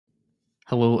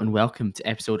Hello and welcome to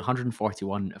episode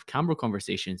 141 of Campbell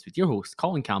Conversations with your host,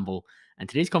 Colin Campbell. And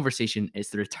today's conversation is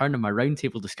the return of my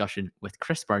roundtable discussion with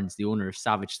Chris Burns, the owner of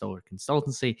Savage Solar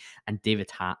Consultancy, and David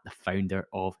Hatt, the founder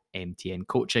of MTN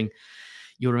Coaching.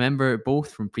 You'll remember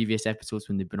both from previous episodes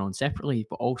when they've been on separately,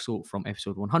 but also from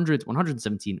episode 100,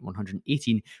 117,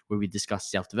 118, where we discussed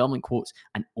self-development quotes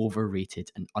and overrated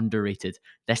and underrated.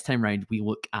 This time round, we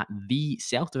look at the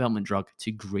self-development drug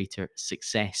to greater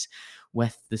success,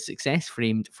 with the success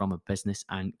framed from a business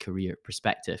and career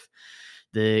perspective.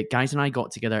 The guys and I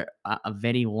got together at a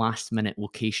very last minute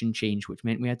location change, which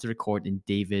meant we had to record in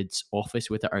David's office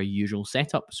with our usual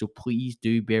setup. So please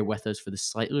do bear with us for the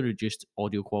slightly reduced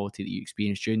audio quality that you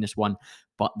experienced during this one.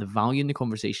 But the value in the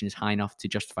conversation is high enough to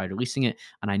justify releasing it.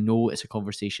 And I know it's a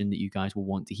conversation that you guys will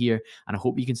want to hear. And I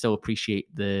hope you can still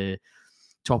appreciate the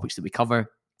topics that we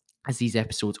cover, as these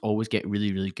episodes always get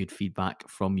really, really good feedback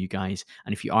from you guys.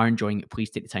 And if you are enjoying it, please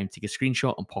take the time to take a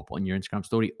screenshot and pop it on your Instagram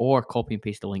story, or copy and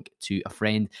paste the link to a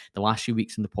friend. The last few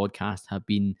weeks in the podcast have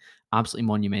been absolutely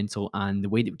monumental, and the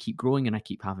way that we keep growing and I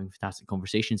keep having fantastic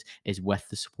conversations is with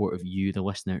the support of you, the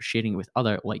listener, sharing it with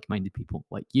other like-minded people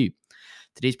like you.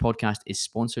 Today's podcast is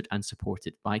sponsored and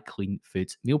supported by Clean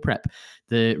Foods Meal Prep.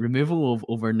 The removal of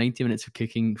over 90 minutes of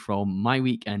cooking from my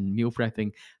week and meal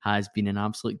prepping has been an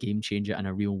absolute game changer and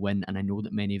a real win. And I know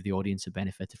that many of the audience have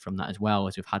benefited from that as well,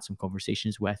 as we've had some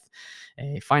conversations with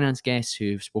finance guests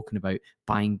who've spoken about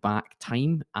buying back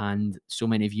time. And so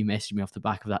many of you messaged me off the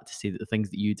back of that to say that the things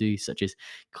that you do, such as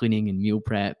cleaning and meal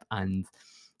prep and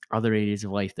other areas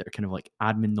of life that are kind of like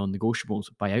admin non-negotiables,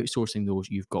 by outsourcing those,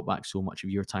 you've got back so much of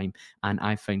your time. And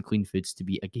I found Clean Foods to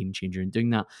be a game changer in doing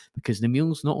that, because the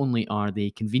meals, not only are they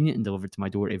convenient and delivered to my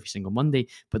door every single Monday,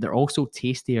 but they're also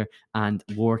tastier and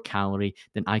lower calorie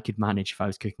than I could manage if I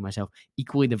was cooking myself.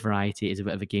 Equally, the variety is a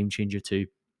bit of a game changer too.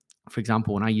 For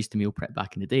example, when I used to meal prep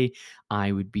back in the day,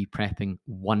 I would be prepping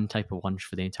one type of lunch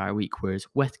for the entire week, whereas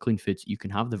with Clean Foods, you can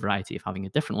have the variety of having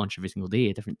a different lunch every single day,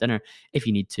 a different dinner if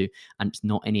you need to, and it's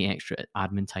not any extra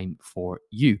admin time for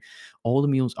you. All the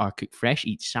meals are cooked fresh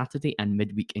each Saturday and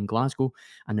midweek in Glasgow,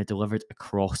 and they're delivered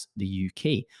across the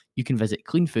UK. You can visit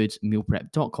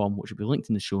cleanfoodsmealprep.com, which will be linked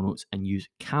in the show notes, and use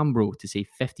Cambro to save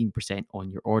 15% on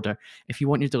your order. If you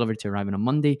want your delivery to arrive on a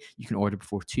Monday, you can order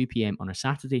before 2 p.m. on a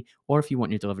Saturday, or if you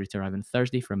want your delivery to arrive on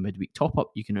Thursday for a midweek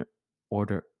top-up, you can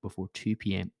order before 2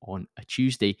 p.m. on a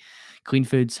Tuesday. Clean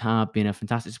Foods have been a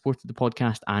fantastic supporter of the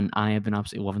podcast, and I have been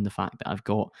absolutely loving the fact that I've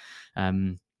got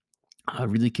a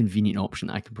really convenient option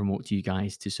that I can promote to you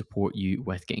guys to support you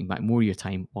with getting back more of your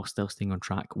time while still staying on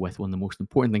track with one of the most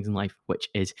important things in life, which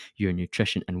is your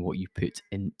nutrition and what you put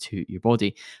into your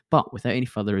body. But without any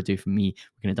further ado from me,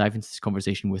 we're going to dive into this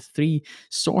conversation with three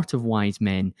sort of wise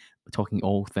men talking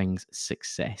all things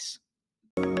success.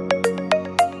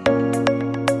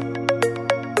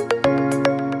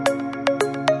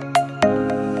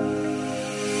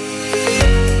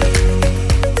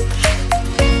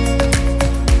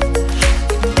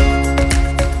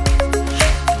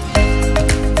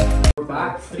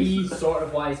 Three sort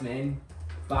of wise men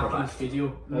back in the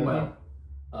studio.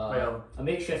 A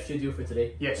makeshift studio for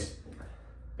today. Yes.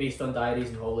 Based on diaries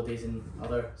and holidays and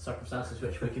other circumstances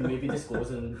which we can maybe disclose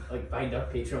and like behind our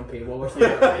Patreon paywall or something.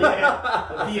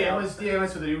 DM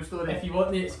us for the real story. If you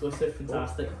want the exclusive,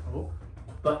 fantastic.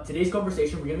 But today's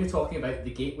conversation, we're going to be talking about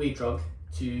the gateway drug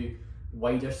to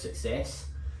wider success.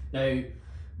 Now,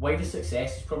 wider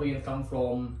success is probably going to come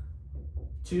from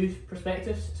two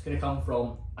perspectives. It's going to come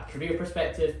from a career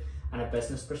perspective and a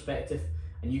business perspective,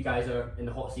 and you guys are in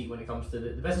the hot seat when it comes to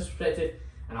the business perspective,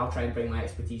 and I'll try and bring my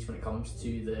expertise when it comes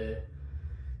to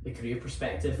the career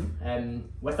perspective.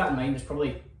 With that in mind, there's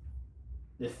probably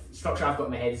the structure I've got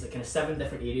in my head is like kind of 7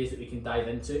 different areas that we can dive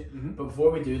into. But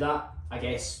before we do that, I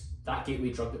guess that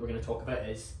gateway drug that we're going to talk about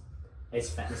is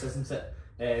fitness, isn't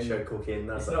it? Sure, cocaine.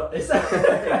 That's it's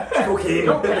cocaine.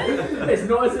 It's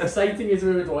not as exciting as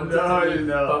we would want it to be.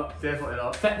 No, but definitely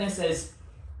not. fitness is,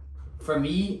 for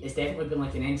me, it's definitely been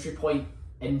like an entry point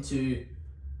into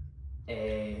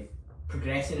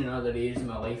progressing in other areas of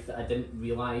my life that I didn't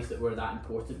realise that were that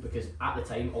important, because at the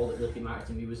time all that really mattered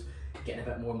to me was getting a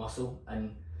bit more muscle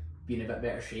and being in a bit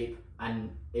better shape.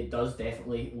 And it does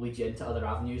definitely lead you into other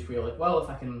avenues where you're like, well, if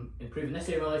I can improve in this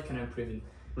area of my life, can I improve in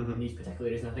these particular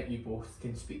areas? And I think you both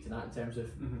can speak to that in terms of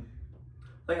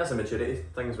I think that's a maturity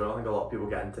thing as well. I think a lot of people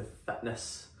get into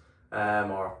fitness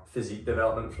or physique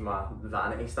development from a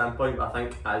vanity standpoint, but I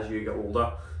think as you get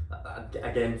older,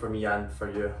 again for me and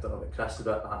for you, I don't know about Chris,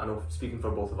 but I know speaking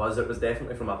for both of us, it was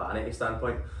definitely from a vanity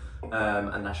standpoint.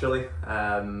 initially.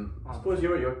 I suppose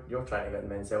you're trying to get in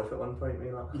men's health at one point,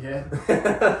 maybe not. Yeah.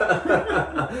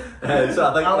 So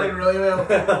I think I like really well.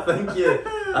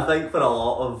 I think for a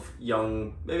lot of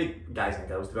young, maybe guys and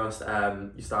girls to be honest,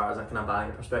 you start as a kind of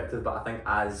vanity perspective, but I think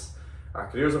as our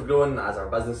careers have grown, as our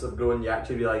business have grown, you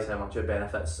actually realise how much it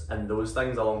benefits in those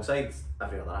things alongside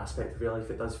every other aspect of your life.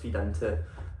 It does feed into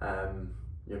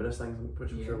numerous things,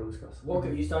 which I'm sure we'll discuss. What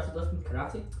got you started lifting?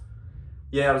 Karate?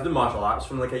 Yeah, I was doing martial arts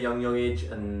from like a young age,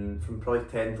 and from probably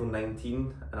 10 till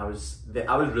 19, and I was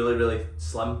really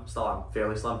slim. Still am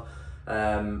fairly slim,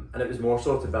 and it was more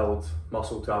so to build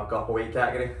muscle to go up a weight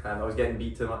category. I was getting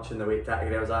beat too much in the weight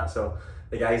category I was at, so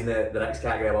the guys in the next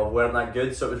category above weren't that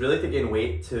good. So it was really to gain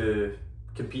weight to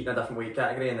compete in a different weight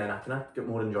category, and then I kind of got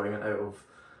more enjoyment out of,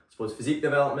 I suppose, physique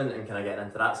development and kind of getting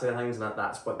into that side of things, and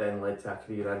that's what then led to a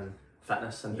career in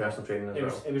fitness and personal training as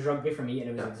well. It was rugby for me, and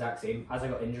it was the exact same. As I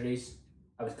got injuries,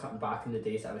 I was cutting back in the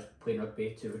days that I was playing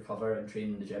rugby to recover and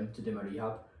train in the gym to do my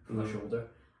rehab for my shoulder.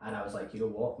 And I was like, you know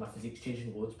what, my physique's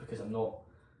changing loads because I'm not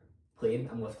playing,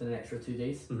 I'm lifting an extra 2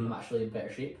 days. I'm actually in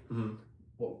better shape.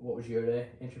 What was your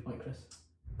entry point, Chris?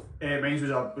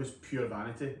 Mine was pure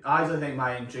vanity. I actually think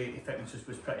my entry to fitness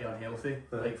was pretty unhealthy.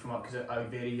 Like because at a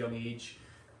very young age,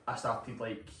 I started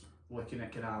like looking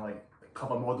at kind of like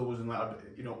cover models and like,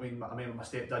 you know what I mean. I remember my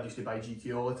stepdad used to buy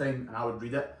GQ all the time, and I would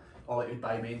read it. Or like would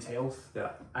buy Men's Health.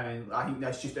 Yeah. And I think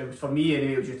that's just, it was for me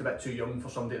anyway, it was just a bit too young for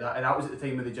somebody like that. And that was at the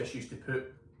time when they just used to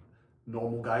put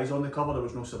normal guys on the cover. There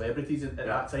was no celebrities at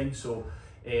that time. So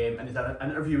and they did an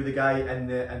interview with the guy in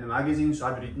the magazine, so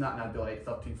I'd be reading that and I'd be like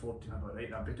 13, 14, I'd be like, right,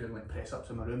 and I'd be doing like press ups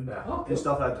in my room and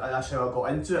stuff. That's how I got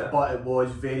into it, but it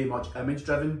was very much image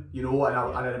driven, you know. And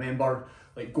I remember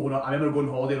like going on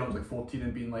holiday when I was like 14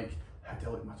 and being like, how do I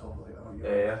look at myself like that?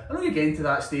 I know you're getting to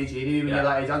that stage anyway when you're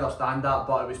that age, I understand that,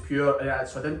 but it was pure.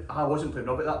 So I wasn't playing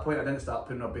rugby at that point. I didn't start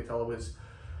playing rugby till I was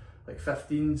like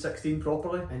 15, 16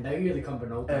 properly. And now you're the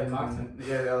Cumbernauld Carton.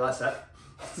 Yeah, that's it.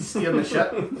 Steering the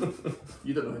ship.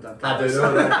 You don't know who Dan Carton is. I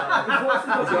do know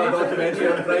that. It's got a documentary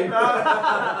on Prime.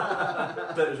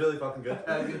 But it was really fucking good.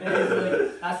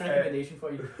 That's a recommendation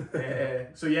for you.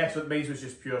 So mine was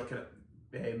just pure kind of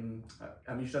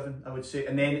image driven, I would say,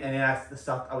 and then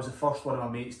I was the first one of my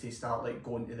mates to start like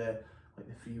going to the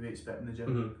free weights bit in the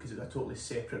gym, because it was a totally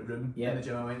separate room in the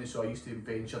gym I went to. So I used to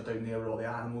venture down there where all the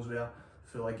animals were,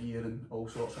 full of gear and all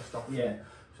sorts of stuff. Yeah,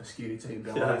 it's a scary time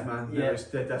to be alive, man. Yeah, it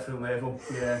was a different level.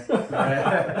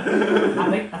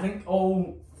 I think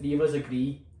all three of us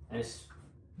agree, and it's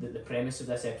that the premise of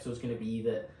this episode is going to be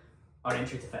that our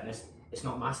entry to fitness, it's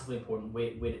not massively important where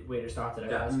it started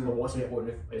out as, but what's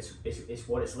important is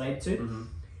what it's led to. And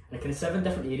the kind of 7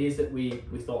 different areas that we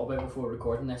thought about before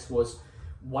recording this was,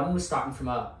 one was starting from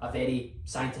a very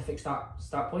scientific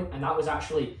start point, and that was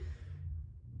actually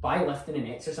by lifting and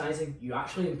exercising, you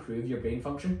actually improve your brain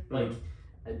function. Like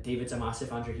David's a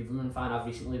massive Andrew Huberman fan. I've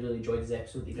recently really enjoyed his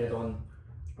episode he did on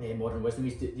Modern Wisdom.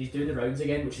 He's doing the rounds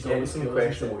again, which is always some cool,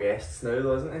 questionable guests now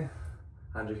though, isn't he?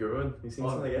 Andrew Huberman, you've seen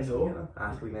some of the guests? No.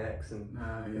 Athlete X, and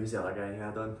who's the other guy he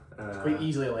had on? It's quite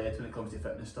easily led when it comes to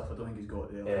fitness stuff. I don't think he's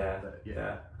got there.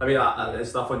 Yeah. I mean, his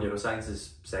stuff on neuroscience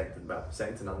is second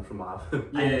to none from what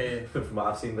I've from what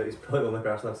I've seen. But he's probably the only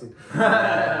person I've seen.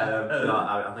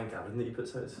 I think everything that he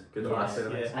puts out is good.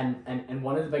 And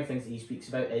one of the big things that he speaks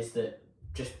about is that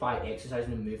just by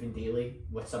exercising and moving daily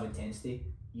with some intensity,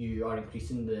 you are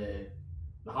increasing the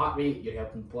heart rate, you're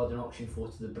helping blood and oxygen flow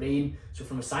to the brain. So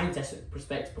from a scientific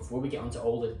perspective, before we get onto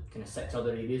all the kind of 6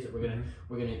 other areas that we're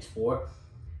gonna explore,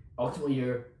 ultimately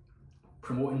you're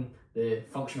promoting the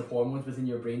function of hormones within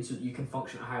your brain so that you can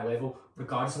function at a high level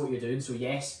regardless of what you're doing. So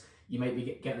yes, you might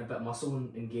be getting a bit of muscle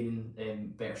and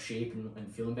gaining better shape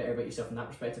and feeling better about yourself in that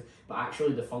perspective, but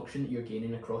actually the function that you're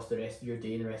gaining across the rest of your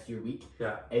day and the rest of your week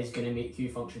is going to make you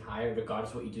function higher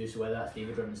regardless of what you do. So whether that's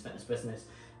David running his fitness business,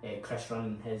 Chris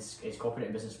running his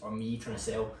corporate business, or me trying to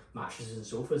sell mattresses and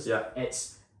sofas,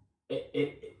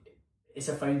 it's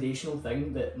a foundational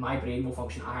thing that my brain will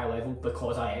function at a high level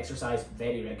because I exercise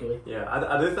very regularly. Yeah,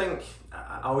 I do think,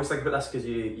 I always think about this because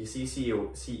you see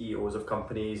CEOs of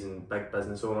companies and big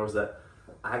business owners that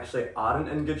actually aren't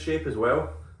in good shape as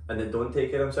well, and they don't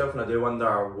take care of themselves, and I do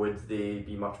wonder, would they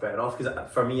be much better off?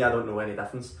 Because for me, I don't know any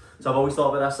difference. So I've always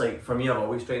thought about this, like for me, I've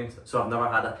always trained, so I've never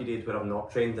had a period where I'm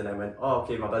not trained and I went, oh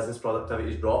okay, my business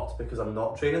productivity's dropped because I'm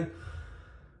not training.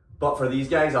 But for these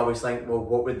guys, I always think, well,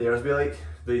 what would theirs be like?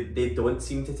 They don't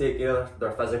seem to take care of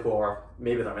their physical or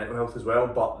maybe their mental health as well,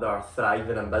 but they're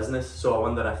thriving in business. So I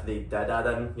wonder if they did add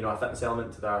in, a fitness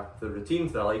element to their routine,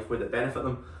 to their life, would it benefit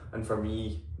them? And for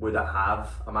me, would it have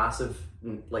a massive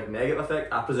like negative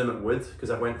effect? I presume it would, because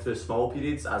I've went through small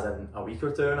periods, as in a week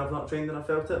or two, and I've not trained and I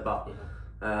felt it. But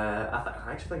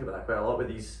I actually think about that quite a lot with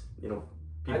these, you know,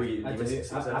 people. I've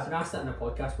been asked that in a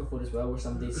podcast before as well, where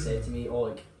somebody said to me, "Oh,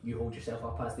 like you hold yourself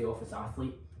up as the office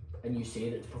athlete, and you say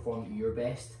that to perform at your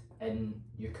best in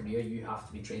your career, you have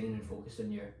to be training and focused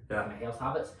on your kind of health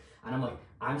habits." And I'm like,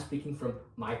 I'm speaking from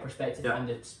my perspective and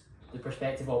the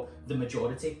perspective of the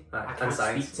majority. I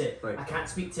can't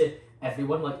speak to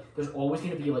everyone. Like, there's always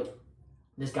going to be like,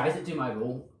 there's guys that do my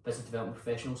role, business development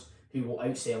professionals, who will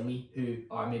outsell me, who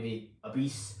are maybe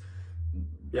obese,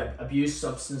 abuse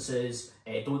substances,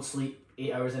 don't sleep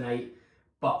 8 hours a night.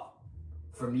 But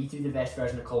for me to do the best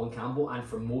version of Colin Campbell, and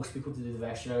for most people to do the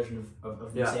best version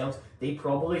of themselves, they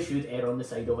probably should err on the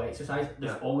side of exercise.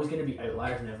 There's always going to be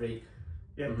outliers in every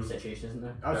situation, isn't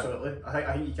there? Absolutely.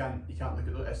 I think you can't look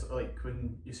at it. It's like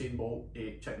when Usain Bolt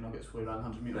ate chicken nuggets when he ran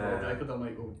 100 metre world record. I'm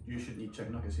like, well, you shouldn't eat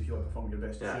chicken nuggets if you want to perform your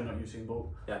best. You're not Usain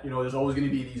Bolt. You know, there's always going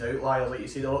to be these outliers, like you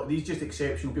said. These just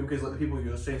exceptional people, because like the people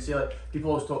you're saying, say like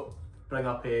people always bring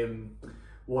up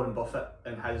Warren Buffett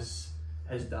and his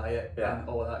diet and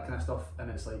all of that kind of stuff, and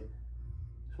it's like,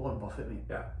 it's Warren Buffett, mate.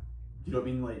 Yeah. You know what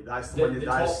I mean? Like that's the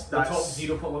top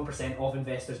 0.1% of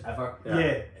investors ever.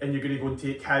 Yeah, and you're going to go and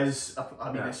take his.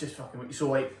 I mean, it's just fucking. So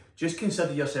like, just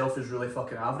consider yourself as really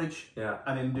fucking average. Yeah.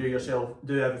 And then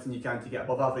do everything you can to get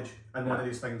above average. And one of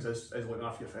these things is looking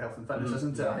after your health and fitness,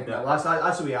 isn't it? I think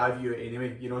that's the way I view it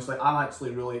anyway. You know, it's like I'm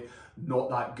actually really not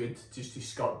that good just to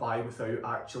skirt by without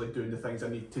actually doing the things I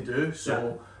need to do.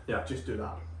 So just do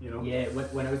that. You know. Yeah.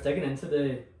 When I was digging into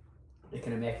the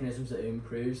kind of mechanisms that it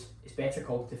improves, it's better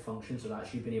cognitive functions, or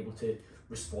actually being able to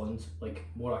respond like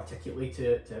more articulately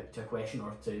to a question,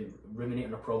 or to ruminate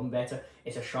on a problem better.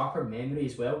 It's a sharper memory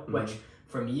as well, which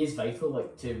for me is vital.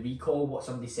 Like, to recall what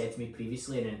somebody said to me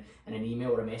previously in an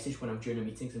email or a message when I'm during a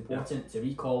meeting is important. To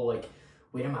recall like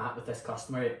where I'm at with this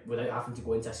customer without having to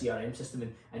go into a CRM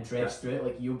system and dredge through it.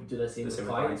 Like you do the same with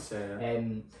clients.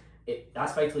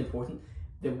 That's vitally important.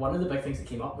 One of the big things that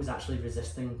came up was actually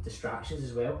resisting distractions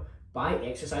as well. By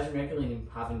exercising regularly and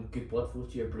having good blood flow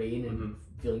to your brain and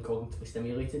feeling cognitively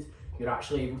stimulated, you're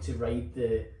actually able to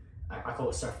ride I call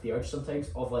it surf the urge sometimes,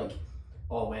 of like,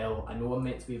 oh well, I know I'm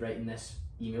meant to be writing this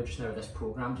email just now, or this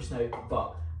program just now,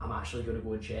 but I'm actually going to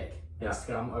go and check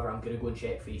Instagram, whatever. I'm going to go and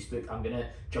check Facebook. I'm going to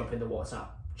jump into WhatsApp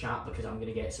chat because I'm going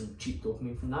to get some cheap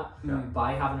dopamine from that.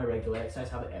 By having a regular exercise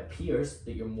habit, it appears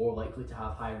that you're more likely to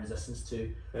have higher resistance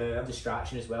to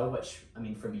distraction as well, which I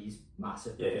mean for me is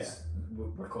massive, because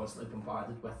we're constantly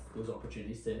bombarded with those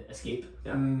opportunities to escape.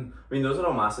 I mean, those are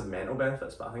all massive mental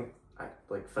benefits, but I think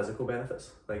like physical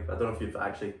benefits, like I don't know if you've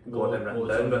actually got them written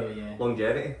down, but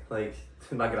longevity. Like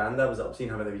my granddad was up seeing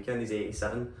him at the weekend. He's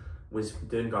 87, was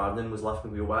doing gardening, was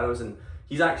lifting wheelbarrows, and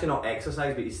he's actually not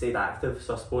exercised, but he stayed active.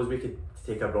 So I suppose we could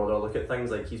take a broader look at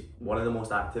things. Like, he's one of the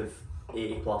most active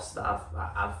 80 plus that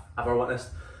I've ever witnessed,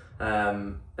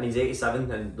 and he's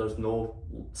 87 and there's no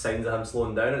signs of him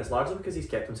slowing down, and it's largely because he's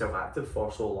kept himself active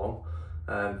for so long,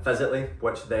 physically,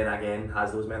 which then again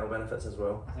has those mental benefits as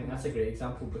well. I think that's a great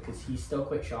example, because he's still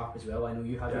quite sharp as well. I know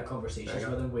you have your conversations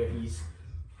with him where he's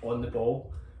on the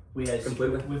ball, whereas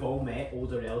we've all met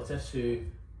older relatives who,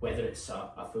 whether it's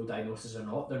a full diagnosis or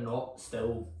not, they're not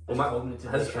still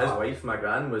cognitively his wife, my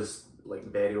gran, was like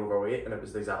very overweight, and it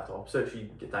was the exact opposite. She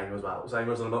got diagnosed with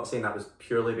Alzheimer's, and I'm not saying that was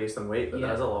purely based on weight, but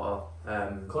there's a lot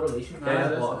of correlation.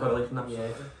 A lot of correlation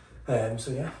there.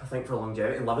 So I think for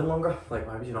longevity and living longer, like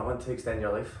why would you not want to extend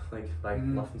your life, like by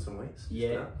lifting some weights?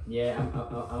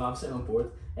 I'm absolutely on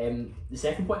board. The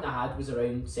second point I had was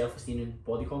around self-esteem and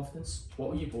body confidence. What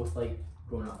were you both like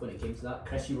growing up when it came to that?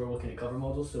 Chris, you were looking at cover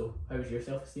models, so how was your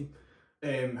self-esteem?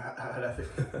 Horrific.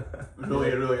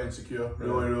 really insecure.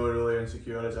 Really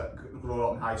insecure as I grew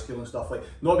up in high school and stuff. Like,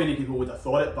 not many people would have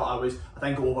thought it, but I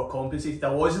think overcompensated.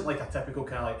 I wasn't like a typical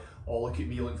kind of like, oh look at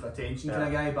me looking for attention kind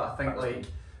of guy, but I think like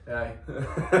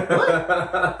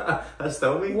that's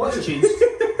still me. What's changed?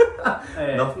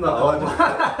 Nothing at all.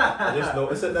 I just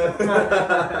noticed it now.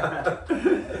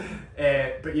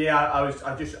 But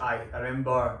I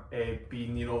remember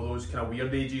being, you know, those kind of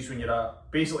weird ages when you're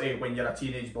when you're a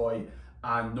teenage boy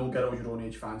and no girls your own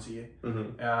age fancy you,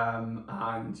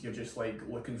 and you're just like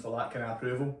looking for that kind of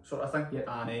approval sort of thing.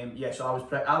 And so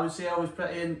I would say I was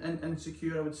pretty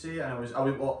insecure, I would say, and I was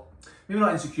maybe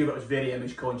not insecure, but I was very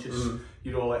image conscious.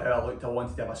 You know, like how I looked, I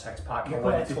wanted to have a six pack. You're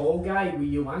quite a tall guy. Were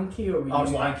you lanky or were you? I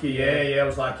was lanky, yeah. I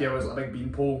was lanky. I was a big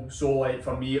beanpole. So like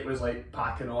for me, it was like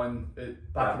packing on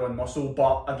muscle.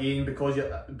 But again, because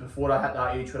before I hit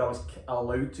that age where I was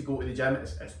allowed to go to the gym,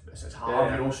 it's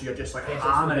hard, you know. So you're just like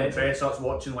hammering press ups,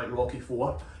 watching like Rocky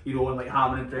 4, you know, and like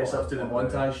hammering press ups, doing the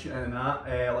montage and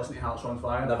that. Listening to Hearts on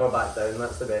Fire. Never Back Down.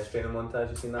 That's the best training montage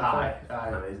you've seen that.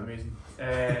 Aye, amazing.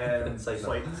 It's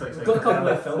like got a couple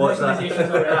of film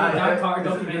recommendations already. Dan Carter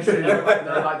documentary. Never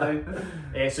Back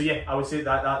Down. So yeah, I would say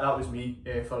that was me.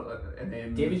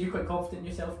 David, you quite confident in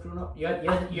yourself growing up? You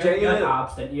had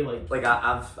abs, didn't you? Like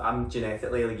I'm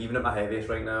genetically, like even at my heaviest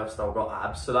right now, I've still got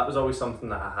abs. So that was always something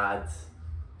that I had.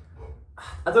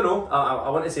 I don't know. I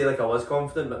want to say like I was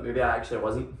confident, but maybe I actually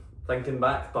wasn't. Thinking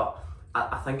back, but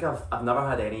I think I've never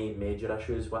had any major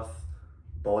issues with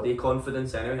body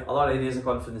confidence anyway. Other areas of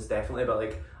confidence definitely, but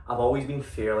like I've always been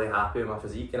fairly happy with my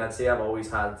physique, and I'd say I've always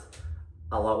had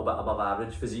a little bit above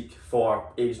average physique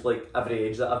for age, like every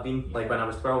age that I've been. Like when I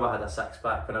was 12 I had a six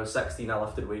pack, when I was 16 I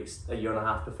lifted weights a year and a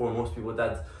half before most people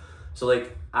did. So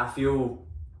like I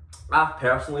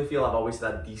personally feel I've always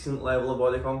had a decent level of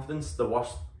body confidence. The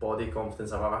worst body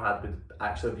confidence I've ever had would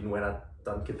actually been when I'd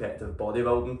done competitive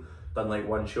bodybuilding, done like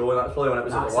one show, and that's probably when it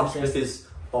was at the worst, because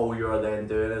all you were then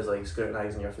doing is like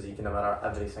scrutinising your physique in a mirror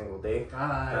every single day.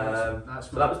 So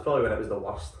that was probably when it was the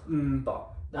worst. But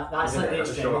that's like the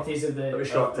extremities of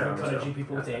encouraging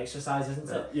people to exercise, isn't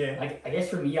it? Yeah. Like, I guess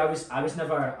for me, I was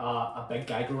never a big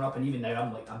guy growing up, and even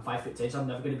now I'm 5'10", so I'm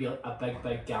never going to be like a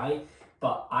big guy.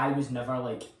 But I was never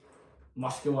like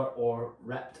muscular or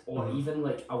ripped or even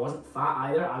like I wasn't fat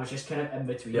either. I was just kind of in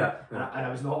between, and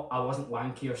I wasn't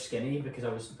lanky or skinny because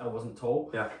I wasn't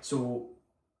tall. So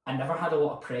I never had a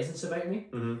lot of presence about me,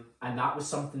 and that was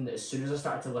something that as soon as I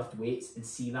started to lift weights and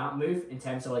see that move in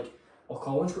terms of like, oh,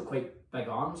 Colin's got quite big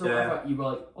arms or whatever, you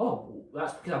were like, oh,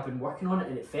 that's because I've been working on it,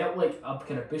 and it felt like a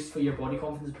kind of boost for your body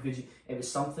confidence because it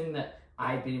was something that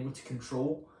I had been able to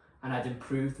control, and I'd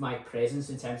improved my presence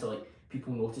in terms of like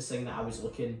people noticing that I was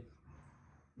looking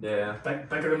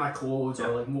bigger in my clothes or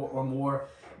like more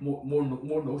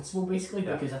noticeable basically,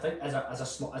 because I think as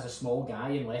a small guy,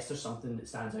 unless there's something that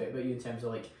stands out about you in terms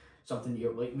of like something that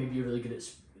you're like, maybe you're really good at,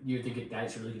 you're the good guy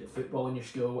that's really good at football in your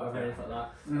school, whatever, anything like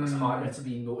that, it's harder to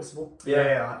be noticeable.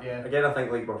 Again, I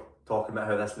think like we're talking about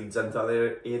how this leads into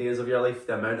other areas of your life.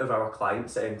 The amount of our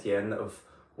clients at MTN that have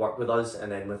worked with us,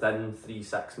 and then within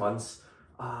 3-6 months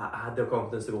I had the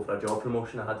confidence to go for a job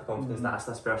promotion, I had the confidence to ask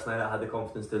this person out, I had the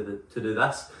confidence to do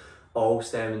this, all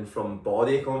stemming from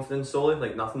body confidence solely.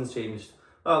 Like nothing's changed.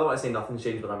 Well, I don't want to say nothing's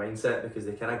changed with our mindset, because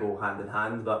they kind of go hand in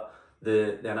hand, but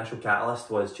the initial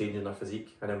catalyst was changing their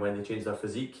physique, and then when they changed their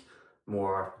physique,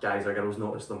 more guys or girls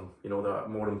noticed them, you know, they're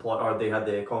more or they had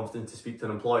the confidence to speak to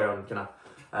an employer and kind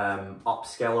of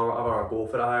upskill or whatever, or go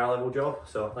for a higher level job.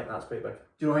 So I think that's quite big.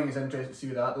 Do you not think it's interesting to see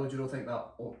that though? Do you not think that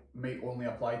might only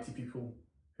apply to people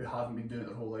who haven't been doing it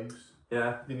their whole lives?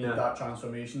 They need that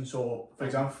transformation. So for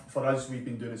example, for us, we've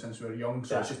been doing it since we were young,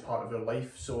 so it's just part of our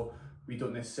life, so we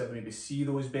don't necessarily maybe see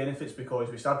those benefits because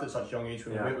we started at such a young age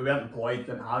when we weren't employed,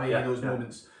 didn't have any of those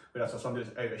moments. Whereas for somebody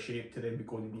that's out of shape to then be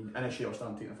going and being in a shape or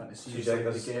starting taking a fitness seriously,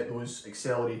 they get those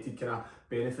accelerated kind of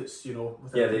benefits, you know,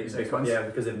 within 6 months.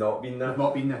 Because they've not been there. They've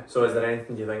not been there. So is there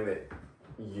anything you think that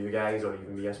you guys, or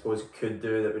even me I suppose, could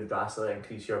do that would drastically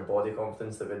increase your body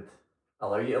confidence, that would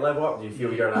allow you to level up? Do you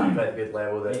feel you're at a pretty good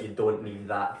level that you don't need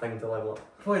that thing to level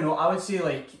up? Probably not. I would say,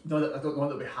 like, no, I don't know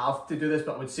that we have to do this,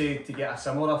 but I would say to get a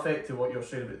similar effect to what you're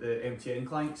saying about the MTN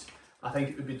clients, I think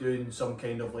it would be doing some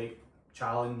kind of like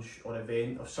challenge or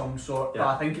event of some sort. But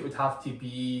I think it would have to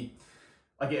be,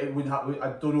 like, it would have, I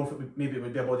don't know if it would, maybe it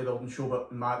would be a bodybuilding show, but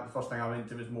the first thing I went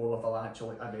to was more of an actual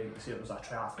like event. Say it was a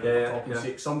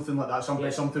triathlon, something like that,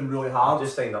 something really hard. I've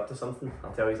just signed up to something.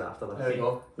 I'll tell you after this. There you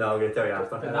go. No, I'm going to tell you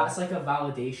after. But that's like a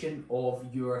validation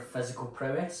of your physical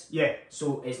prowess. Yeah.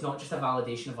 So it's not just a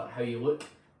validation of like how you look,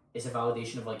 it's a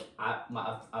validation of like I've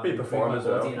performed as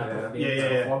well. And I've been able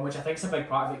to perform, which I think is a big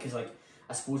part of it, because like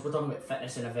I suppose we're talking about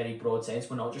fitness in a very broad sense.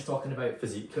 We're not just talking about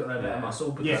physique, putting a bit of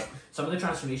muscle, because some of the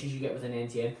transformations you get within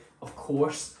NTN, of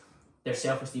course, their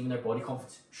self-esteem and their body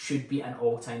confidence should be an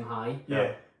all-time high.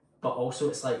 Yeah. But also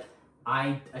it's like,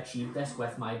 I achieved this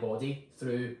with my body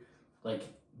through like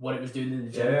what it was doing in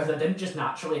the gym, because I didn't just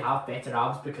naturally have better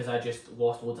abs because I just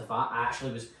lost loads of fat. I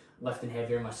actually was lifting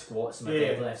heavier in my squats and my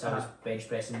deadlifts. I was bench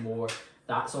pressing more.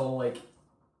 That's all like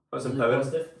that's really empowering.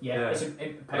 Positive. It's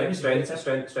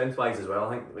empowering. Strength wise as well,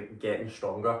 I think like getting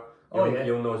stronger.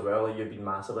 You'll know as well, like, you've been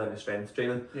massively into strength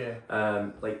training.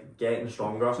 Like getting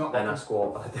stronger than a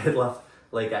squat or a deadlift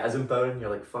like it is empowering. You're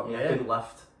like, fuck me, I Yeah. couldn't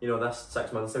lift, you know, this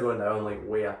 6 months ago, and now I'm like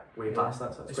way past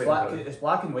that. So it's quite black. empowering. It's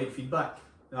black and white feedback.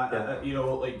 Yeah. You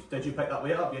know, like, did you pick that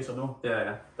weight up? Yes or no?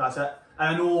 Yeah. That's it.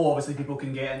 And I know obviously people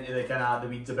can get into the kind of the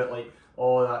weeds a bit, like,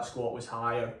 oh, that squat was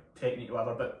high or technique or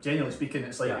whatever. But generally speaking,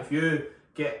 it's like Yeah. if you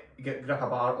get grip a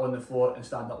bar on the floor and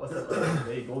stand up with it, like,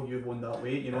 there you go, you've won that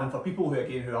weight. You know, and for people who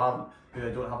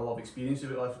don't have a lot of experience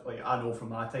with it, like I know from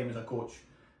my time as a coach,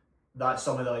 that's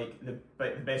some of the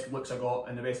best looks I got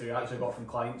and the best reactions I got from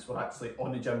clients were actually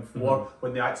on the gym floor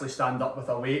when they actually stand up with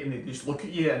a weight and they just look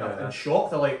at you and are in shock.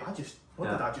 They're like, what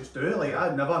did I just do? Like,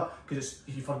 I'd never, because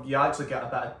you actually get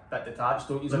a bit detached,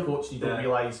 don't you, as a coach, and you don't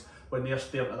realise when they're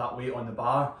staring at that weight on the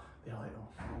bar, they're like,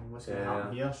 oh, what's going to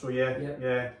happen here? So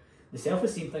yeah. The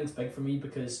self-esteem thing's big for me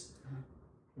because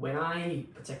when I,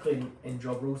 particularly in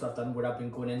job roles I've done where I've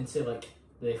been going into like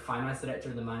the finance director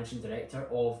and the managing director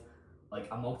of like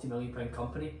a multi-million-pound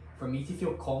company, for me to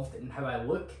feel confident in how I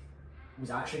look was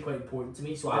actually quite important to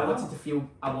me. So I wanted to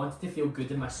feel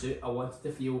good in my suit. I wanted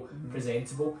to feel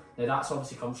presentable. Now that's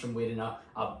obviously comes from wearing a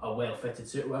well-fitted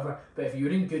suit or whatever. But if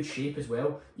you're in good shape as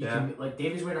well, you can, like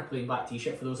David's wearing a plain black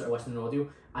t-shirt for those that are listening on audio,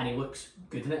 and he looks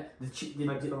good in it.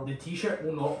 The t-shirt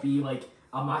will not be like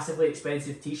a massively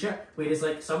expensive t-shirt, whereas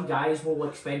like some guys will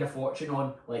like spend a fortune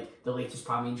on like the latest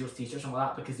Palm Angels t-shirt or something like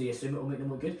that because they assume it will make them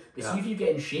look good. But see if you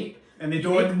get in shape, and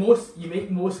you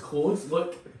make most clothes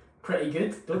look pretty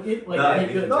good, don't you?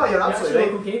 Like, no, you're absolutely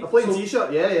right. Okay. A plain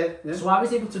t-shirt, yeah. So I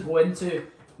was able to go into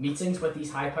meetings with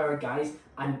these high-powered guys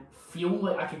and feel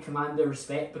like I could command their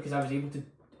respect because I was able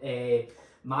to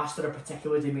master a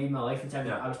particular domain in my life in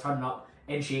terms of I was turning up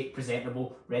in shape,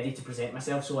 presentable, ready to present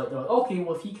myself. So like they're like, okay,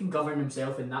 well if he can govern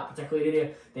himself in that particular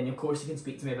area, then of course he can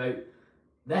speak to me about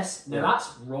this. Now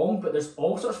that's wrong, but there's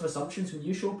all sorts of assumptions when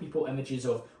you show people images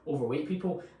of overweight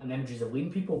people and images of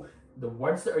lean people. The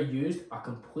words that are used are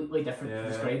completely different to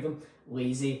describe them.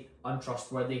 Lazy,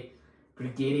 untrustworthy,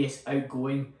 gregarious,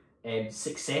 outgoing,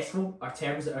 successful are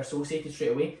terms that are associated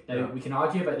straight away. Now we can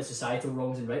argue about the societal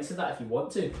wrongs and rights of that if you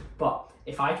want to, but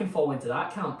if I can fall into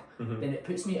that camp, then it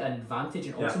puts me at an advantage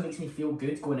and also makes me feel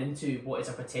good going into what is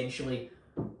a potentially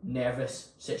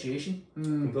nervous situation.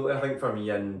 Completely. I think for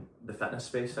me in the fitness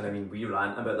space, and I mean we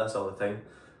rant about this all the time,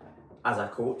 as a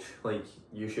coach, like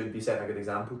you should be setting a good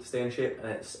example to stay in shape, and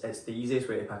it's the easiest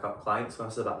way to pick up clients. So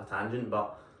this is a bit of a tangent,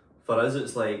 but for us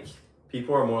it's like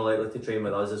people are more likely to train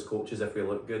with us as coaches if we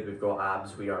look good, we've got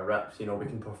abs, we are ripped, you know, we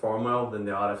can perform well than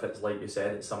they are if it's like you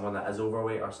said, it's someone that is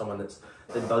overweight or someone that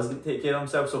doesn't take care of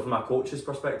themselves. So from a coach's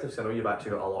perspective, because I know you've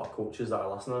actually got a lot of coaches that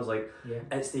are listeners, like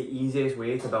it's the easiest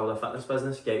way to build a fitness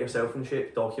business, get yourself in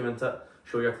shape, document it,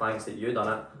 show your clients that you've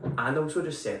done it, and also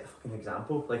just set the fucking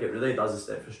example. Like it really does,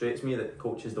 it frustrates me that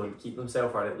coaches don't keep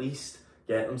themselves or at least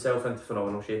get themselves into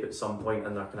phenomenal shape at some point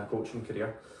in their kind of coaching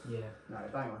career. Yeah.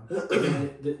 Right, bang on.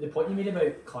 The point you made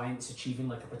about clients achieving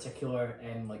like a particular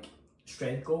like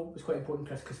strength goal was quite important,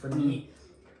 Chris, because for me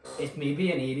it's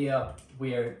maybe an area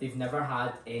where they've never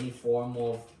had any form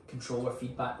of control or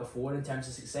feedback before in terms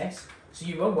of success. So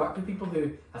you will work with people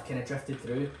who have kind of drifted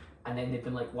through and then they've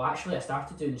been like, well actually I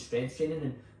started doing strength training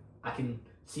and I can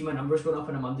see my numbers going up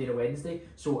on a Monday or Wednesday,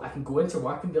 so I can go into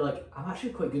work and be like, I'm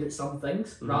actually quite good at some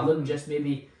things, rather than just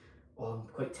maybe, oh, I'm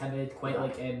quite timid, quite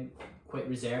quite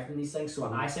reserved in these things. So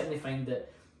I certainly find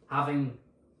that having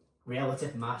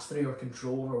relative mastery or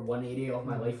control over one area of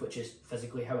my life, which is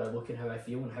physically how I look and how I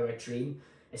feel and how I train,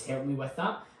 has helped me with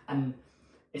that. And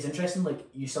it's interesting, like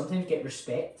you sometimes get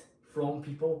respect from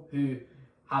people who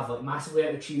have like massively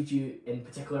out-achieved you in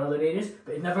particular other areas,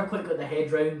 but they've never quite got the head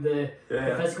round the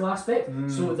physical aspect.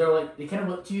 So they're like, they kind of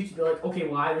look to you to be like, okay,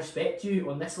 well I respect you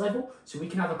on this level, so we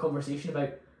can have a conversation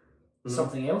about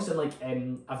something else. And like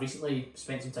I've recently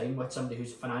spent some time with somebody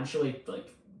who's financially like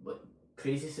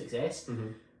crazy success,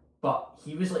 but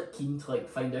he was like keen to like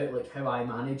find out like how I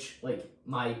manage like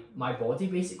my body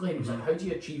basically, and he was like, how do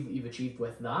you achieve what you've achieved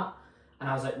with that? And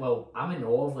I was like, well, I'm in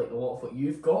awe of like a lot of what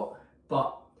you've got,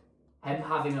 but him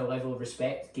having a level of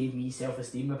respect gave me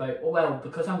self-esteem about, oh well,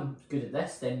 because I'm good at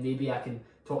this, then maybe I can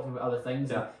talk to him about other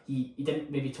things. And he didn't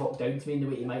maybe talk down to me in the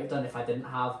way he might have done if I didn't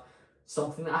have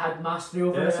something that I had mastery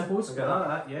over, I suppose. I get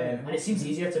that. And it seems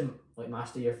easier to like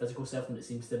master your physical self than it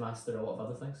seems to master a lot of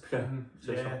other things.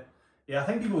 I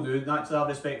think people do naturally have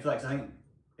respect for that, because I think,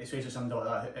 especially something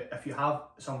like that, if you have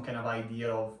some kind of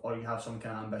idea of, or you have some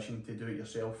kind of ambition to do it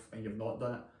yourself and you've not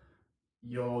done it,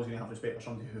 you're always going to have respect for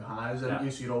somebody who has, aren't you?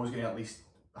 So you're always going to at least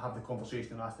have the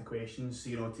conversation and ask the questions,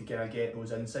 you know, to kind of get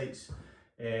those insights.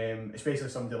 Especially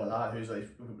somebody like that who's like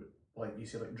like you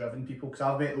say, like driven people, because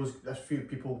I've met there's few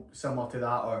people similar to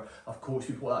that, or I've coached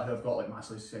people like that who have got like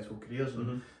massively successful careers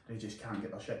and they just can't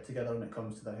get their shit together when it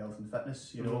comes to their health and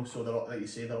fitness, you know. So they're, like you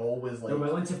say, they're always like, they're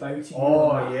willing to bow to you.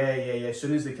 oh yeah. As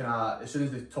soon as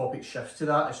the topic shifts to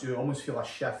that, you almost feel a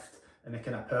shift in the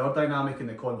kind of power dynamic in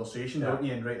the conversation, don't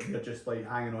you? And right, they're just like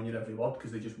hanging on your every word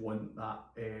because they just want that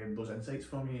those insights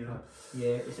from you, you know.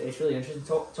 Yeah, it's really interesting.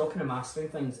 Talking of mastering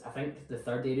things, I think the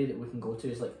third area that we can go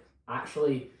to is like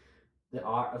actually the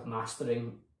art of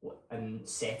mastering and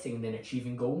setting and then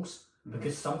achieving goals.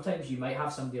 Because sometimes you might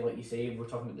have somebody, like you say, we're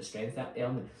talking about the strength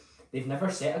element, they've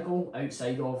never set a goal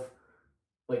outside of,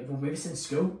 like, well, maybe since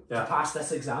school to pass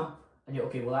this exam, and you're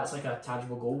okay, well, that's like a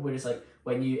tangible goal. Whereas like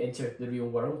when you enter the real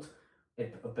world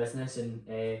of business and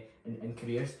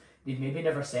careers, they've maybe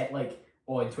never set like,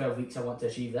 oh, in 12 weeks I want to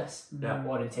achieve this,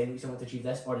 or in 10 weeks I want to achieve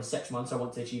this, or in 6 months I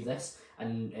want to achieve this,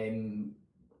 and in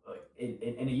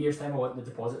a year's time I want the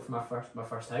deposit for my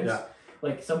first house.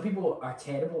 Like, some people are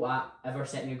terrible at ever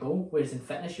setting a goal, whereas in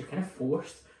fitness you're kind of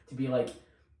forced to be like,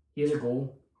 here's a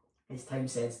goal, it's time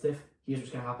sensitive, here's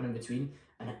what's going to happen in between,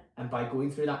 and by going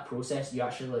through that process you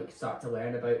actually like start to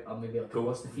learn about maybe like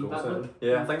what's the feedback loop.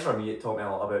 Yeah, I think for me it taught me a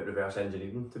lot about reverse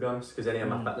engineering, to be honest, because any of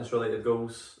my fitness related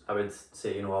goals, I would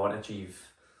say, you know, I want to achieve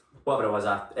whatever it was,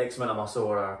 X amount of muscle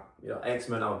or X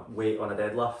amount of weight on a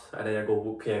deadlift, and then I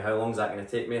go, okay, how long is that going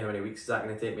to take me? How many weeks is that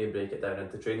going to take me? Break it down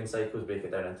into training cycles, break it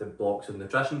down into blocks of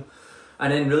nutrition,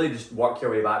 and then really just work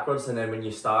your way backwards. And then when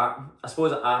you start, I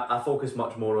suppose I focus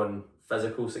much more on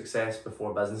physical success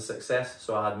before business success,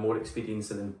 so I had more experience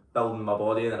in building my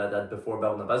body than I did before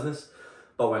building a business.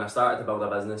 But when I started to build a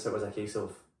business, it was a case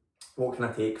of, what can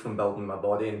I take from building my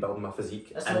body and building my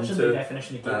physique? That's literally the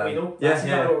definition of gateway, though. That's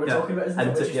what we're talking about, isn't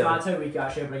it? Which is that's how we can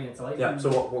actually bring it to life. Yeah. So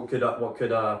what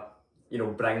could I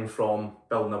bring from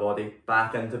building a body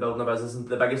back into building a business? And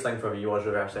the biggest thing for me was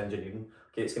reverse engineering.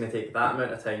 Okay, it's going to take that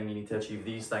amount of time. You need to achieve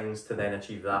these things to then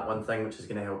achieve that one thing, which is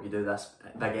going to help you do this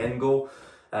big end goal.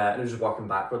 And it was just working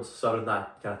backwards. So everything I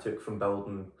kind of took from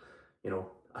building,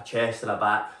 a chest and a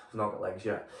back, I've not got legs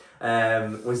yet,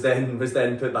 was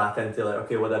then put back into like,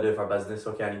 okay, what do I do for business?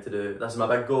 Okay, I need to do, this is my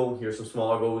big goal, here's some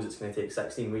smaller goals, it's going to take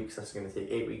 16 weeks, this is going to take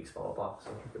 8 weeks, blah, blah, blah. So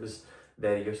I think it was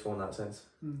very useful in that sense.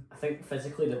 I think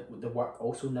physically the work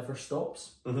also never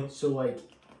stops. So like,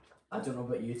 I don't know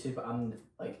about you two, but I'm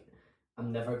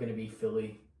never going to be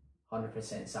fully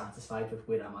 100% satisfied with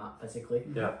where I'm at physically.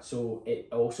 So it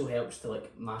also helps to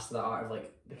like master that art of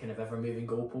like the kind of ever moving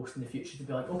goalpost in the future, to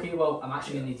be like, okay, well, I'm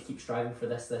actually going to need to keep striving for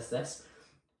this.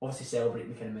 Obviously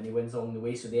celebrating the kind of mini wins along the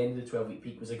way. So the end of the 12-week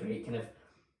peak was a great kind of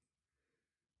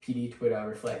period where I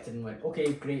reflected and went,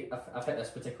 okay, great, I've hit this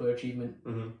particular achievement.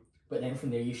 But then from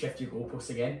there you shift your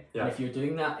goalposts again. And if you're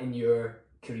doing that in your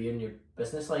career and your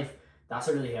business life, that's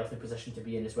a really healthy position to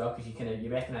be in as well, because you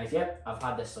recognise, yep, I've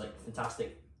had this like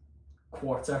fantastic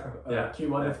quarter,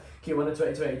 Q1 of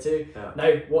 2022.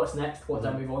 Now what's next? What do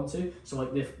I move on to? So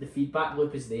like the feedback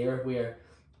loop is there, where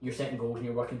you're setting goals and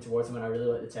you're working towards them, and I really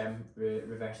like the term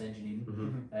reverse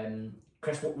engineering.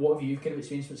 Chris, what have you kind of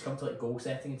experienced when it's come to like goal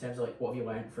setting, in terms of like what have you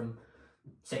learned from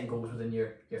setting goals within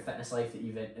your fitness life that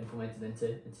you've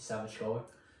implemented into Savage Scholar?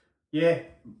 Yeah,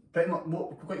 pretty much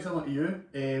quite similar to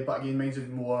you, but again, mine's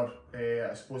even more,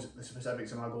 I suppose the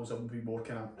specifics of my goals will be more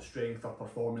kind of strength or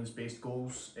performance based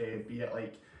goals, be it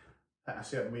like hitting a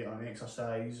certain weight on an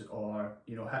exercise, or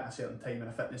hitting a certain time in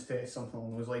a fitness test, something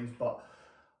along those lines. But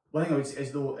one thing I would say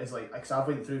is like, because I've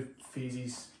went through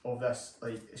phases of this,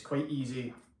 like it's quite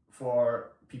easy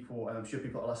for people, and I'm sure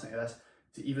people are listening to this,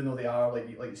 to, even though they are like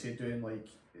you said, doing like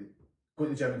going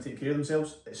to the gym and take care of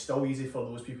themselves, it's still easy for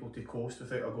those people to coast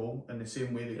without a goal in the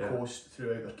same way they coast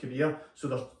throughout their career. So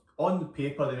there's, on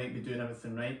paper they might be doing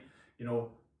everything right,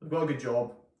 they've got a good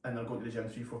job and they're going to the gym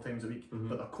 3-4 times a week,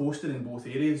 but they're coasting in both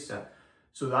areas.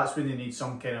 So that's when they need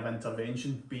some kind of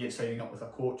intervention, be it signing up with a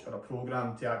coach or a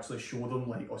program to actually show them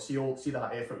like, see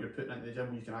that effort you're putting into the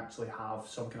gym, you can actually have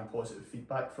some kind of positive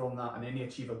feedback from that, and then they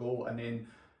achieve a goal. And then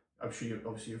I'm sure you've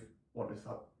worked with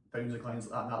thousands of clients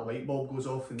like that, and that light bulb goes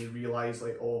off and they realise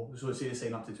like, so let's say they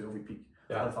sign up to 12-week peak,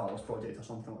 or a Fatherless Project or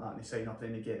something like that, and they sign up,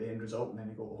 then they get the end result, and then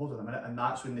they go, hold on a minute, and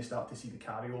that's when they start to see the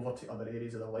carryover to other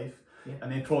areas of their life,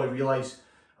 and then probably realise,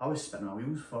 I was spinning my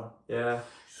wheels for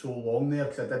so long there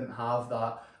because I didn't have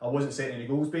that, I wasn't setting any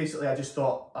goals basically. I just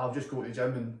thought, I'll just go to the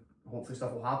gym and hopefully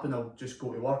stuff will happen, I'll just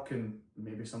go to work and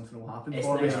maybe something will happen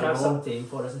for me. It's nice to have something to aim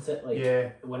for, isn't it?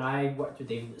 Like when I worked with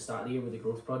David at the start of the year with the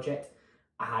Growth Project,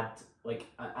 I had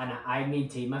and I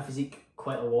maintained my physique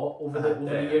quite a lot over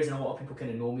the years, and a lot of people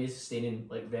kind of know me as staying in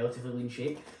like relatively lean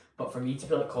shape. But for me to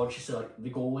be like conscious of like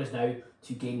the goal is now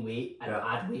to gain weight and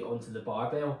add weight onto the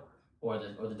barbell or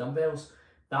the dumbbells,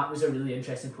 that was a really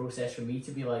interesting process for me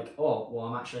to be like, oh, well,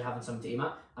 I'm actually having something to aim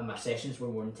at, and my sessions were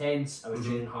more intense. I was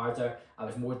training harder. I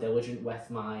was more diligent with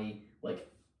my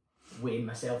weighing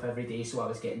myself every day, so I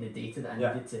was getting the data that I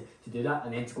needed to do that,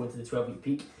 and then to go into the 12-week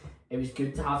peak, it was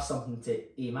good to have something to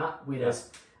aim at. Whereas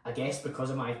I guess because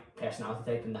of my personality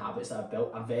type and the habits that I've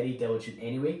built, I'm very diligent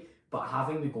anyway. But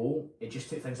having the goal, it just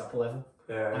took things up a level.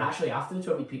 Yeah. And actually, after the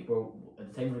 12-week peak, we're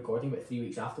at the time of recording, about 3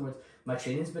 weeks afterwards, my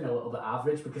training's been a little bit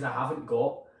average because I haven't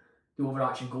got the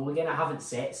overarching goal again. I haven't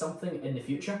set something in the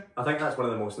future. I think that's one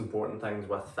of the most important things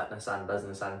with fitness and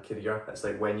business and career. It's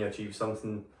like when you achieve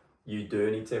something, you do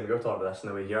need to, we were talking about this in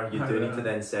the way here, you do need to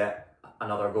then set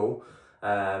another goal,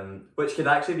 which could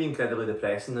actually be incredibly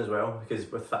depressing as well,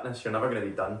 because with fitness, you're never going to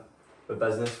be done. With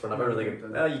business, we're never really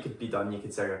good. You could be done, you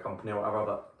could sell your company or whatever,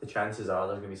 but the chances are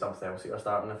there's going to be something else that you're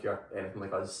starting if you're anything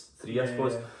like us three, I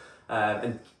suppose.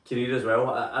 And career as well.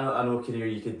 I know career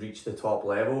you could reach the top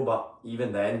level, but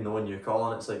even then, knowing you,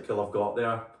 Colin, it's like, cool, I've got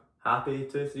there, happy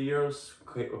 2-3 years.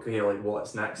 Okay, like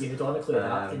what's next? You've done a clue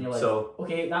that, and you're like, so,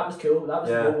 okay, that was cool. That was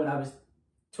cool when I was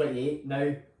 28.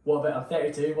 Now, what about I'm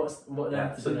 32? What am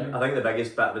I to do now? I think the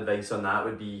biggest bit of advice on that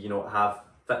would be, you know, have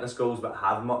fitness goals, but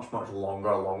have much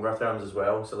longer terms as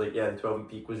well. So like, the 12-week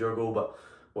peak was your goal, but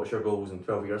what's your goals in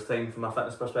 12 years time from a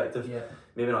fitness perspective?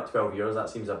 Maybe not 12 years, that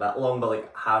seems a bit long, but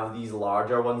like have these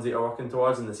larger ones that you're working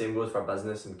towards, and the same goes for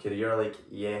business and career. Like,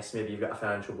 yes, maybe you've got a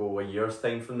financial goal a year's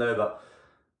time from now, but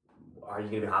are you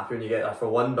going to be happy when you get there for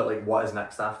one? But like, what is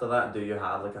next after that? Do you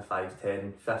have like a 5,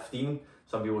 10, 15?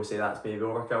 Some people say that's maybe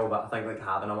overkill, but I think like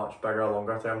having a much bigger,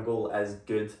 longer term goal is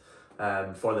good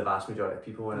for the vast majority of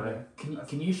people anyway.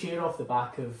 Can you share off the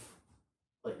back of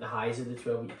like the highs of the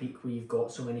 12-week peak where you've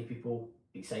got so many people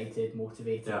excited,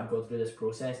 motivated, and going through this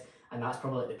process, and that's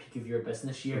probably like the peak of your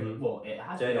business year? Well, it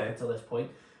has been up until this point.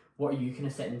 What are you kind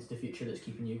of setting into the future that's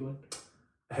keeping you going?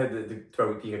 The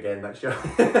 12-week peak again next year.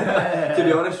 To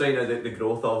be honest, right now, the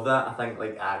growth of that, I think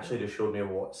like actually just showed me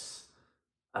what's.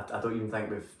 I don't even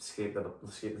think we've scraped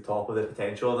the top of the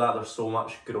potential of that. There's so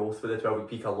much growth with the 12-week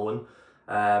peak alone.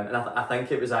 And I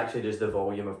think it was actually just the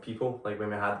volume of people. Like when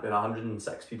we had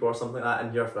 106 people or something like that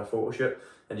in here for a photo shoot,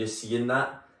 and just seeing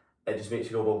that, it just makes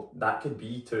you go, well, that could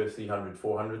be 200, 300,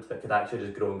 400. It could actually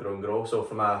just grow and grow and grow. So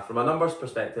from a numbers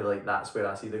perspective, like that's where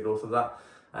I see the growth of that.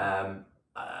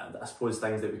 I suppose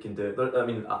things that we can do. I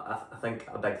mean, I think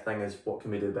a big thing is what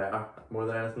can we do better more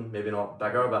than anything. Maybe not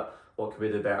bigger, but what can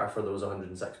we do better for those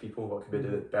 106 people? What can we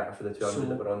do better for the 200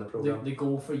 that were on the programme? The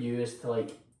goal for you is to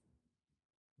like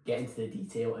get into the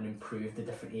detail and improve the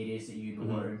different areas that you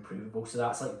know are improvable. So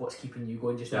that's like what's keeping you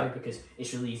going just now, because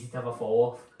it's really easy to have a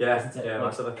fall off. Isn't it?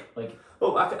 Massively. Like,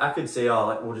 well, I could say,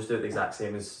 we'll just do it the exact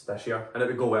same as this year, and it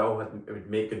would go well. It would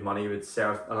make good money. It would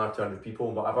serve another 200 people,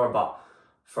 and whatever. But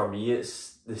for me,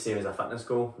 it's the same as a fitness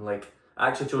goal. Like, I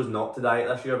actually chose not to diet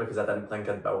this year because I didn't think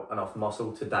I'd built enough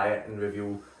muscle to diet and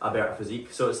reveal a better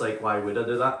physique. So it's like, why would I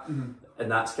do that? And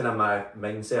that's kind of my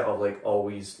mindset of like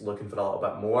always looking for a little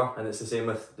bit more. And it's the same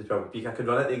with the 12-week peak. I could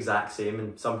run it the exact same,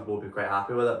 and some people would be quite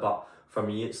happy with it. But for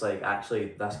me, it's like,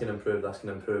 actually, that's going to improve, that's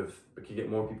going to improve. We could get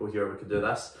more people here, we could do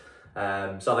this.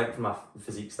 So I think from a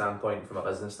physique standpoint, from a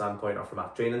business standpoint, or from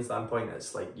a training standpoint,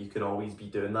 it's like you can always be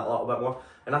doing that a little bit more.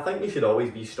 And I think you should always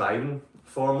be striving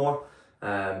for more in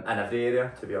every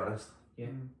area, to be honest. Yeah.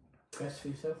 Chris, for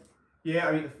yourself? Yeah,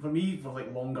 I mean, for me, for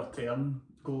like longer term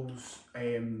goals,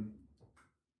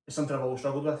 it's something I've always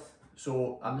struggled with.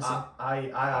 So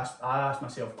I ask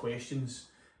myself questions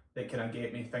that kind of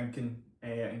get me thinking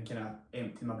and kind of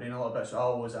empty my brain a little bit. So I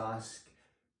always ask,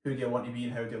 who do I want to be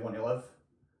and how do I want to live?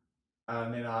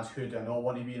 And then I ask, who do I not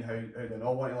want to be and how do I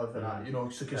not want to live? And that, you know,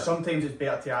 so because sometimes it's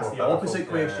better to ask the opposite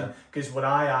question. Because when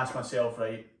I ask myself,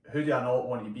 right, who do I not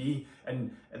want to be?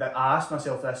 And I asked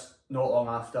myself this not long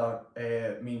after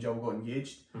me and Jill got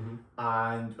engaged,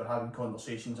 and we're having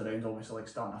conversations around obviously like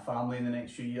starting a family in the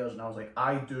next few years, and I was like,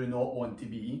 I do not want to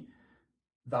be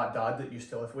that dad that used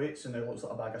to lift weights and now looks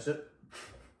like a bag of soup.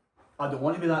 I don't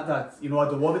want to be that dad, you know, I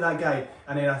don't want to be that guy.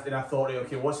 And then I thought, right,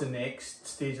 okay, what's the next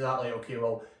stage of that? Like, okay,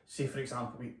 well, say for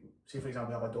example we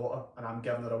have a daughter and I'm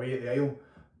giving her away at the aisle.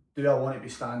 Do I want to be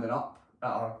standing up at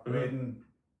her wedding,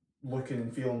 looking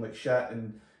and feeling like shit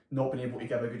and not being able to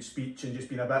give a good speech and just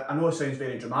being a bit, I know it sounds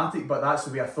very dramatic, but that's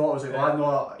the way I thought. I was like, well, I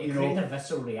know, you know, created a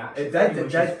visceral reaction. It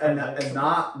did, and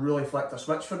that really flicked a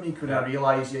switch for me when I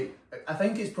realised, I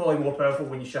think it's probably more powerful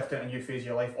when you shift into a new phase of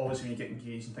your life. Obviously when you get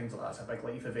engaged and things like that, it's a big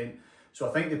life event. So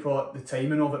I think the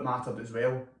timing of it mattered as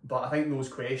well. But I think those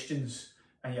questions,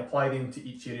 and you apply them to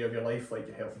each area of your life, like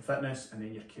your health and fitness, and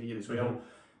then your career as well.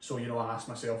 So, you know, I asked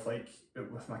myself, like,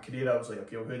 with my career, I was like,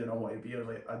 okay, well, who do I want to be? I was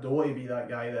like, I don't want to be that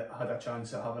guy that had a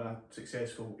chance at having a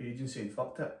successful agency and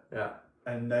fucked it. Yeah.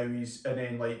 And now and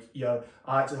then like,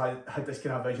 I actually had this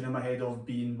kind of vision in my head of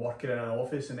working in an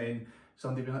office and then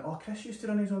somebody being like, oh, Chris used to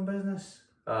run his own business.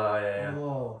 Yeah.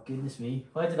 Oh, goodness me.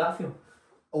 How did that feel?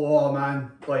 Oh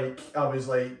man, like, I was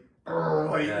like,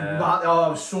 Yeah. I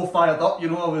was so fired up, you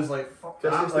know, I was like, fuck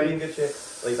Chris that, used to be like, in good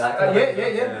shape. Like that kind of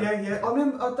thing. yeah. I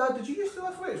mean, Dad, did you used to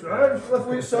lift weights? Right, lift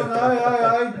weights, son.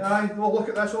 Aye. Well, look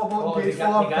at this, what I'm Oh, paid the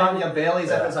guy- for. the guy- Pat your belly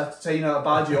as if it's a sign of a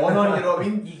badge of honour, you know what I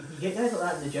mean? You get guys like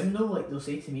that in the gym though, like they'll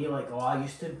say to me like, oh, I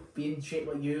used to be in shape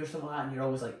like you or something like that, and you're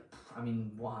always like, I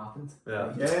mean, what happened? Yeah.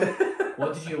 Like, Yeah,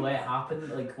 what did you let happen?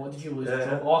 Like, what did you lose Yeah.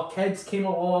 control? Oh, kids came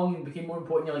along and became more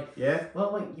important. You're like, yeah.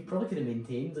 well, like you probably could have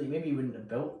maintained. Like maybe you wouldn't have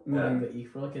built, Yeah. but you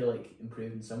probably could have like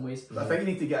improved in some ways. But I think you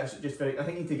need to get I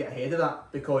think you need to get ahead of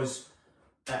that because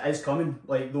it is coming.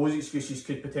 Like those excuses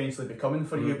could potentially be coming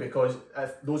for you because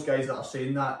if those guys that are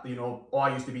saying that, you know, oh,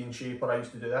 I used to be in shape or I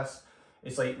used to do this,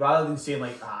 it's like rather than saying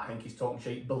like, I think he's talking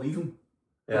shit, believe him.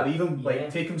 Yeah. Believe him, like Yeah.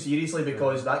 take him seriously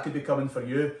because that could be coming for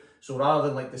you. So rather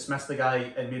than like dismiss the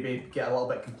guy and maybe get a little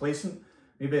bit complacent,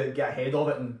 maybe get ahead of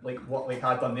it and like what like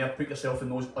I'd done there, put yourself in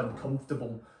those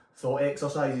uncomfortable thought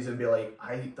exercises and be like,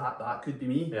 that could be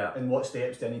me. Yeah. And what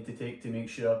steps do I need to take to make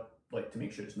sure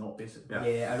it's not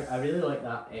basically. Yeah. I really like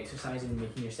that exercise and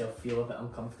making yourself feel a bit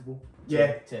uncomfortable.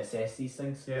 Yeah. To assess these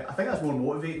things. Yeah, I think that's more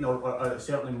motivating or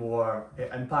certainly more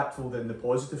impactful than the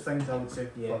positive things I would say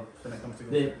Yeah. when it comes to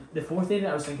goals. The fourth area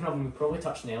that I was thinking of, and we probably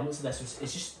touched on elements of this,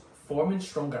 it's just forming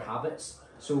stronger habits.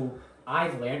 So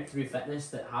I've learned through fitness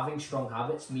that having strong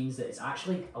habits means that it's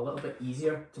actually a little bit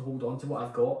easier to hold on to what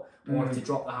I've got or to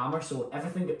drop the hammer. So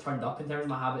everything got turned up in terms of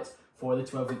my habits for the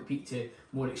 12-week peak to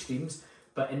more extremes.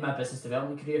 But in my business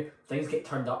development career, things get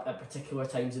turned up at particular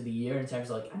times of the year in terms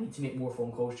of like, I need to make more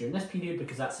phone calls during this period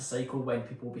because that's a cycle when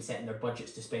people will be setting their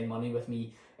budgets to spend money with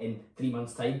me in 3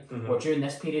 months' time. Or during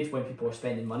this period when people are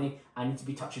spending money, I need to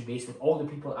be touching base with all the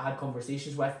people that I had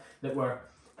conversations with that were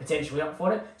potentially up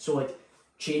for it. So like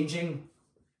changing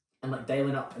and like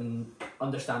dialing up and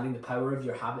understanding the power of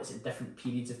your habits at different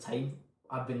periods of time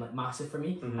have been like massive for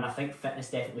me. And I think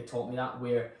fitness definitely taught me that,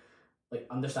 where like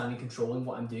understanding, controlling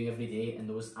what I'm doing every day and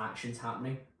those actions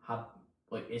happening have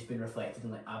like it's been reflected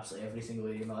in like absolutely every single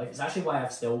area of my life. It's actually why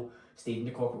I've still stayed in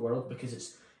the corporate world,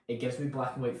 because it gives me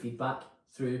black and white feedback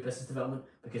through business development,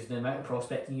 because the amount of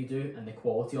prospecting you do and the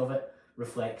quality of it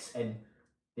reflects in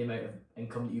the amount of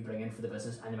income that you bring in for the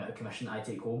business and the amount of commission that I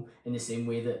take home, in the same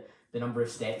way that the number of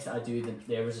steps that I do,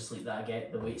 the hours of sleep that I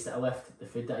get, the weights that I lift, the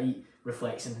food that I eat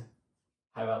reflects in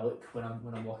how I look when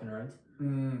I'm walking around.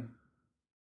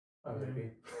 I would agree.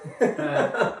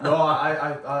 No,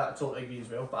 I totally agree as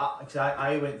well. But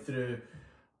I went through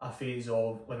a phase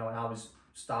of when I was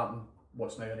starting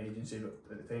what's now an agency, but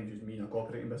at the time it was me in a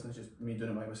cooperating business, just me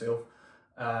doing it by myself.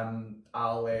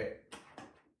 I let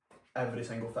every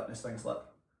single fitness thing slip.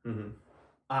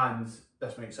 And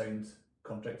this might sound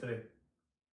contradictory.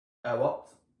 It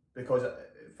worked because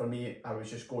for me, I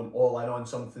was just going all in on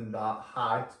something that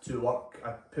had to work.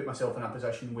 I put myself in a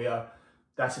position where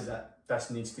this is it,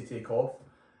 this needs to take off.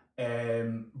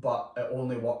 But it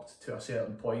only worked to a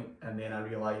certain point, and then I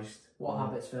realised What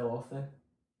habits fell off then?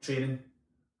 training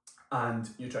and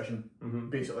nutrition,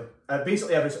 basically. Every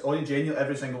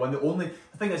single one. The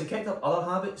thing is, I kept up other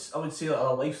habits, I would say, like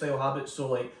other lifestyle habits. So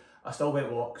like, I still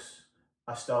went walks,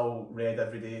 I still read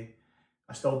every day,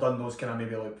 I still done those kind of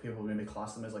maybe like people maybe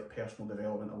class them as like personal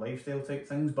development or lifestyle type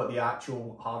things, but the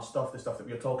actual hard stuff, the stuff that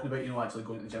we're talking about, you know, actually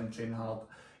going to the gym, training hard,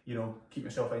 you know, keep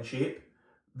yourself in shape,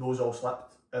 those all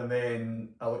slipped. And then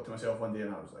I looked at myself one day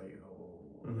and I was like,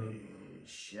 holy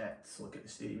shit, look at the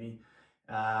state of me.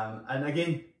 And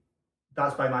again,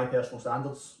 that's by my personal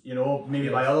standards, you know, maybe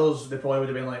by others, they probably would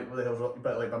have been like, what the hell's wrong?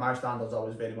 But like by my standards, I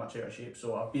was very much out of shape.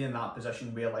 So I've been in that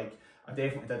position where like, I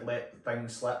definitely did let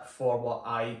things slip for what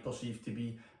I perceived to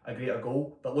be a greater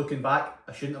goal. But looking back,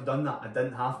 I shouldn't have done that. I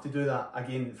didn't have to do that.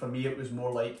 Again, for me, it was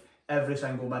more like every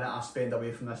single minute I spend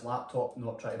away from this laptop,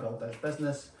 not trying to build this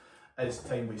business, is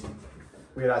time wasting.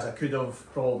 Whereas I could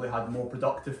have probably had more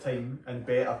productive time and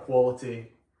better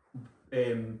quality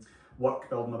work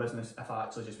building my business if I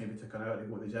actually just maybe took an hour to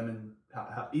go to the gym and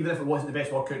even if it wasn't the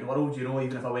best workout in the world, you know,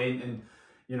 even if I went and,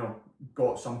 you know,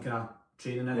 got some kind of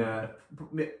training in. Yeah.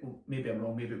 Maybe I'm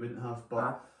wrong, maybe it wouldn't have,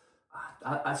 but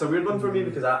It's a weird one for me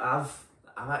because I've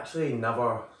actually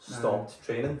never stopped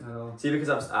training. See, because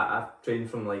I've trained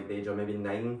from like the age of maybe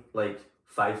 9, like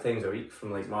 5 times a week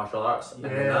from like martial arts. And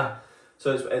Yeah.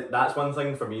 So that's one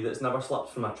thing for me that's never slipped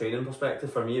from a training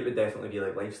perspective. For me, it would definitely be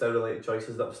like lifestyle related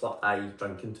choices that have slipped, i.e.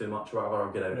 drinking too much or whatever,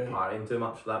 or getting out partying too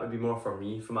much. That would be more for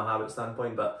me from a habit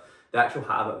standpoint. But the actual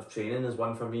habit of training is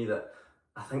one for me that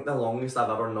I think the longest I've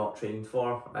ever not trained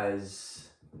for was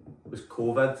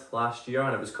COVID last year,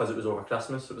 and it was because it was over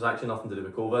Christmas. It was actually nothing to do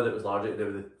with COVID. It was largely to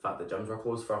do with the fact that gyms were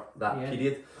closed for that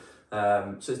period.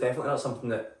 So it's definitely not something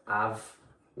that I've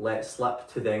let slip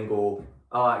to then go,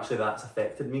 oh, actually that's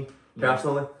affected me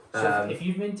personally. So if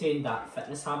you've maintained that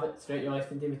fitness habit throughout your life,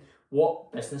 then David,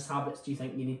 what business habits do you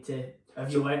think you need to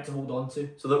you learned to hold on to?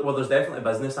 So there's definitely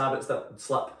business habits that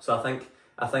slip. So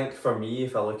I think for me,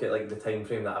 if I look at like the time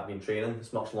frame that I've been training,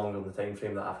 it's much longer than the time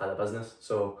frame that I've had a business.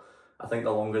 So I think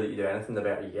the longer that you do anything, the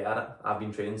better you get at it. I've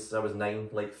been training since I was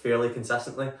 9, like fairly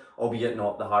consistently, albeit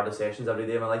not the hardest sessions every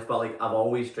day of my life, but like I've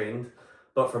always trained.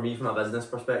 But for me, from a business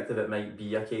perspective, it might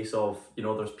be a case of, you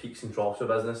know, there's peaks and troughs of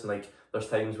business, and like there's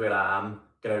times where I am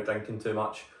going out drinking too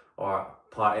much or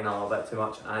partying a little bit too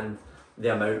much, and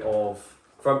the amount of,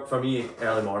 for me,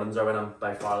 early mornings are when I'm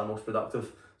by far the most productive.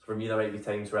 So for me, there might be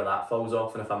times where that falls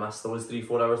off, and if I miss those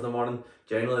 3-4 hours in the morning,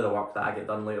 generally the work that I get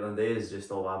done later in the day is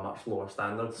just of a much lower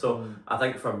standard. So I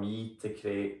think for me to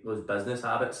create those business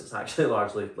habits, it's actually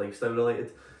largely lifestyle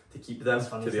related to keep them,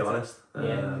 funny, to be honest.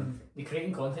 Yeah, the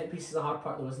creating content piece is the hard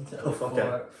part though, isn't it? Oh, fuck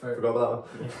it. For Forgot about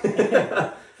that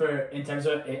one. For in terms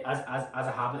of it, as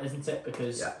a habit, isn't it?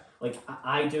 Because like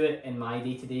I do it in my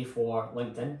day-to-day for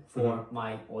LinkedIn, for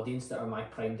my audience that are my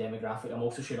prime demographic. I'm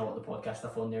also sharing all the podcast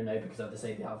stuff on there now because I've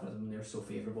decided the algorithm they're so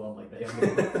favourable. I'm like, Is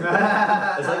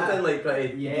LinkedIn like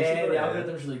pretty yeah, the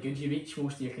algorithm's really good. You reach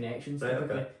most of your connections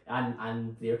typically, okay.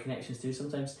 and their connections too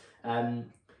sometimes.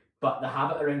 But the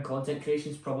habit around content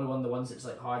creation is probably one of the ones that's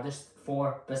like hardest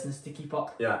for business to keep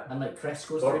up. Yeah. And like Chris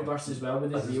goes through bursts as well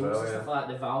with his reels and stuff like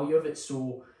that. The value of it's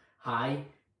so high,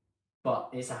 but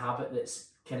it's a habit that's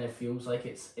kind of feels like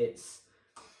it's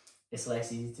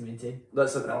less easy to maintain.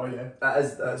 That's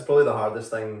that's probably the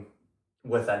hardest thing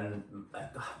within. Do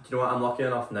you know what? I'm lucky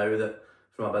enough now that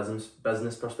from a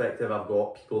business perspective, I've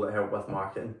got people that help with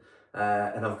marketing.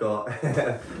 And I've got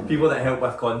people that help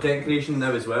with content creation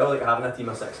now as well. Like having a team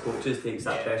of 6 coaches takes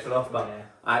that pressure off. But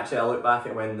actually, I look back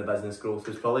at when the business growth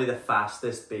was probably the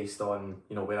fastest based on,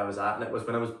 you know, where I was at, and it was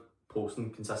when I was posting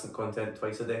consistent content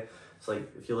twice a day. It's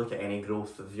like if you look at any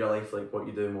growth of your life, like what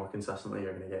you do more consistently,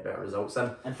 you're going to get better results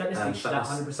in. And fitness teaches that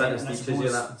 100%. Fitness teaches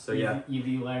you that. So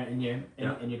you learn it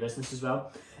in your business as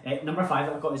well. Number 5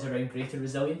 that I've got is around greater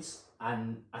resilience,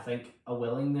 and I think a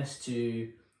willingness to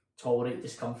tolerate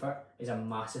discomfort is a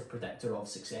massive predictor of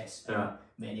success in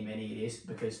many areas,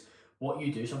 because what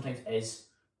you do sometimes is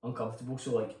uncomfortable.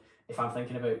 So like if I'm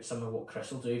thinking about some of what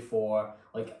Chris will do for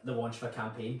like the launch of a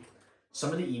campaign,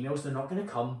 some of the emails, they're not going to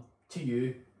come to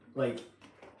you like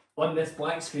on this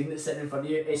blank screen that's sitting in front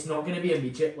of you. It's not going to be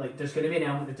immediate. Like there's going to be an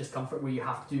element of discomfort where you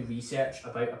have to do research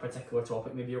about a particular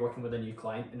topic. Maybe you're working with a new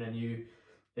client in a new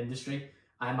industry.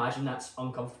 I imagine that's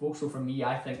uncomfortable. So for me,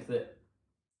 I think that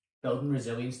building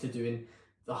resilience to doing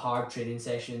the hard training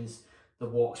sessions, the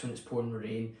walks when it's pouring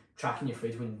rain, tracking your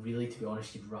food when really, to be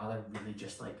honest, you'd rather really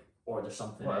just like order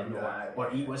something in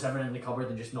or eat what's ever in the cupboard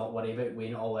and just not worry about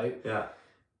weighing it all out. Yeah.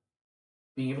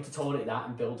 Being able to tolerate that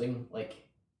and building like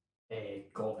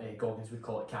Goggins would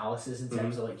call it calluses in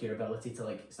terms of like your ability to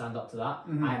like stand up to that.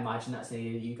 I imagine that's an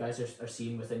area that you guys are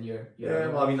seeing within your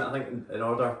well, I mean, I think in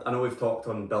order, I know we've talked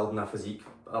on building a physique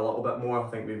a little bit more. I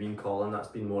think we've been calling, that's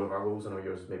been more of our goals. I know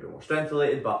yours is maybe more strength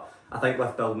related, but I think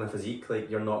with building a physique, like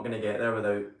you're not going to get there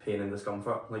without pain and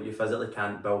discomfort. Like you physically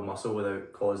can't build muscle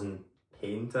without causing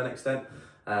pain to an extent.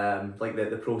 Like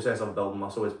the process of building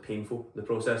muscle is painful. The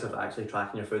process of actually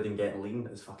tracking your food and getting lean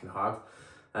is fucking hard.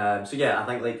 So yeah, I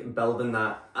think like building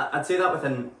that, I'd say that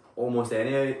within almost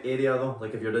any area though.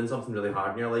 Like if you're doing something really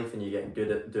hard in your life and you get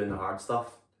good at doing the hard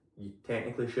stuff, you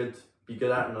technically should be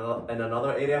good at it in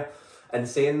another area. And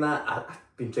saying that, I've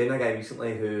been training a guy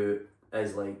recently who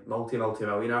is like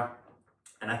multi-millionaire,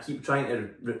 and I keep trying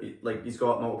to, like he's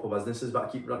got multiple businesses, but I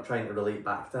keep trying to relate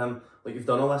back to him. Like you've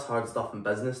done all this hard stuff in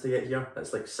business to get here.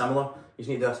 It's like similar. You just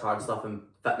need to do this hard stuff in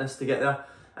fitness to get there.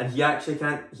 And he actually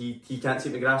can't, he can't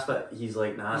seem to grasp it. He's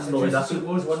like, nah, it's totally different. It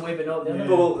goes one way but not the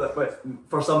other. Well, but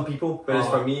for some people, whereas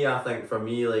for me, I think for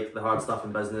me, like the hard stuff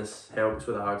in business helps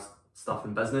with the hard stuff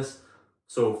in business.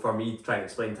 So for me, trying to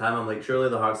explain to him, I'm like, surely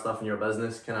the hard stuff in your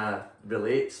business kind of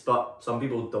relates, but some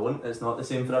people don't. It's not the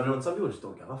same for everyone. Some people just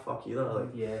don't give a fuck either.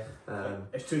 Like,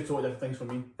 it's 2 totally different things for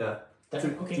me. Yeah.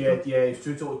 It's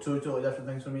two totally different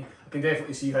things for me. I can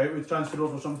definitely see how it would transfer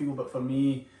over for some people, but for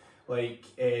me, like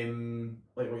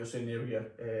what you're saying there with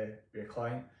your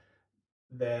client,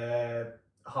 the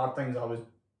hard things I was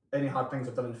any hard things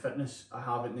I've done in fitness, I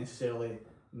haven't necessarily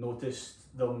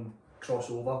noticed them cross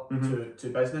over to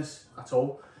business at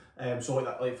all. So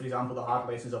like for example, the hard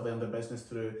lessons I've learned in business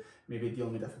through maybe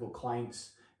dealing with difficult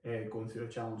clients, going through a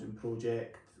challenging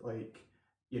project, like,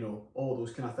 you know, all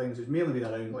those kind of things. It's mainly been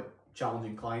around like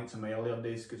challenging clients in my earlier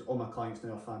days, because all my clients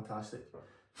now are fantastic.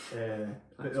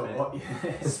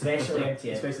 Especially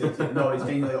MTN. Especially MTN. No, it's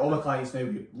kind of like all my clients now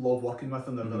love working with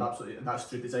them. They're absolutely, and that's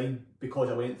through design, because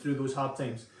I went through those hard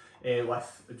times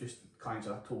with just clients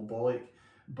are a total bollock.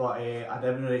 But I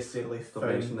never necessarily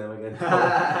found them again.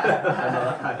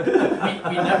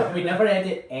 we never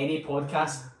edit any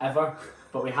podcast ever,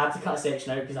 but we had to cut a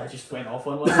section out because I just went off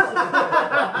on one.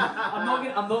 I'm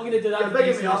not gonna do that. You're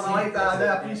bigging me up. I like that.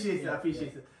 I appreciate it. I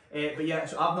appreciate it. But yeah,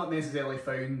 so I've not necessarily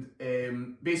found.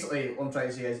 Basically, what I'm trying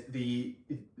to say is the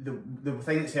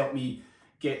thing that's helped me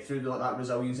get through that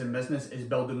resilience in business is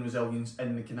building resilience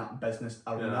in the kind of business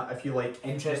arena. If you like,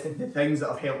 interesting. The things that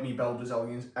have helped me build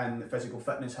resilience in physical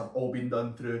fitness have all been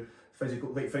done through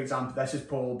physical. Like for example, this is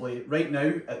probably right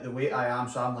now at the weight I am.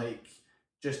 So I'm like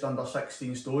just under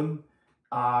 16 stone,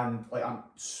 and like I'm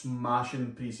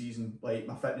smashing pre-season. Like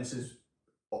my fitness is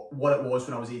what it was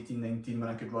when I was 18, 19, when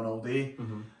I could run all day.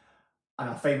 And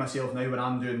I find myself now when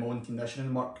I'm doing my own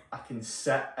conditioning work, I can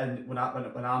sit and when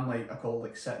I'm like, I call it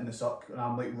like sitting the suck, and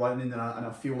I'm like running and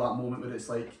I feel that moment where it's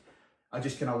like I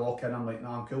just kind of walk in, I'm like,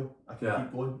 nah, I'm cool, I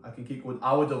can keep going.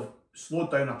 I would have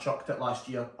slowed down or chucked it last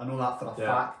year, I know that for a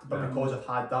fact, but because I've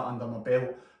had that under my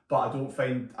belt, but I don't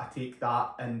find I take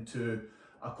that into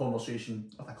a conversation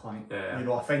with a client. You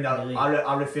know, I find that really?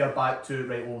 I refer back to,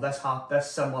 right, well, this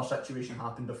similar situation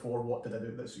happened before, what did I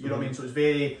do? This, you know what I mean? So it's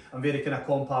I'm very kind of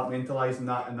compartmentalising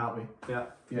that in that way.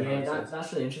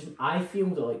 That's really interesting. I feel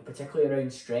that, like, particularly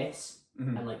around stress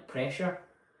and like pressure,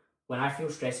 when I feel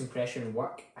stress and pressure in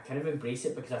work, I kind of embrace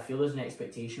it, because I feel there's an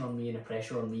expectation on me and a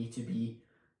pressure on me to be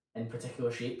in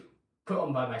particular shape, put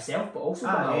on by myself, but also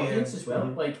by my audience as well.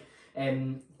 Like,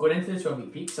 going into the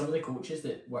 12-week peak, some of the coaches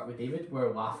that work with David were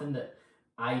laughing that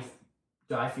I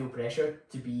feel pressure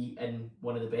to be in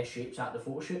one of the best shapes at the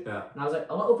photo shoot. And I was like,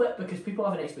 a little bit, because people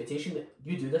have an expectation that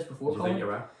you do this before, Colin. Do you think you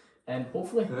were?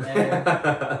 Hopefully.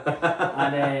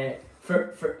 And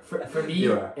for me,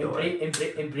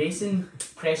 embracing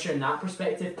pressure in that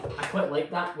perspective, I quite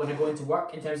like that when I go into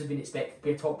work, in terms of being expected to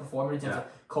be a top performer, in terms of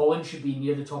Colin should be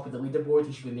near the top of the leaderboard,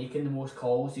 he should be making the most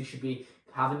calls, he should be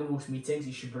having the most meetings,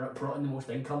 he should brought in the most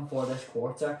income for this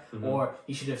quarter, or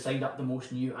he should have signed up the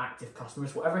most new active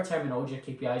customers, whatever terminology or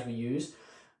KPIs we use.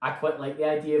 I quite like the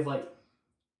idea of, like,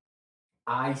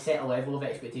 I set a level of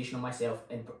expectation on myself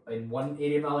in one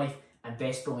area of my life, and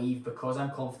best believe, because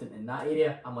I'm confident in that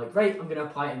area, I'm like, right, I'm going to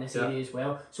apply it in this area as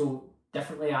well. So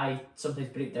differently, I sometimes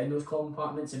break down those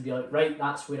compartments and be like, right,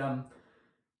 that's where I'm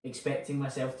expecting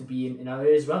myself to be in other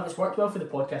areas as well. It's worked well for the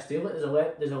podcast too. Like,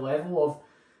 there's a level of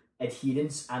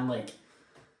adherence and like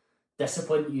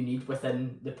discipline that you need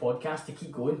within the podcast to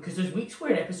keep going, because there's weeks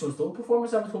where episodes don't perform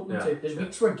as I was hoping to. There's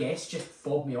weeks where guests just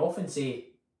fob me off and say,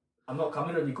 I'm not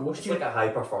coming, or they ghost you. It's like a high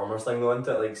performers thing though,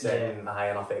 isn't it? Like setting a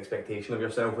high enough expectation of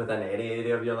yourself within any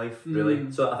area of your life,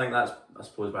 really. So I think that's, I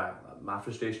suppose, my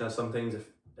frustration is sometimes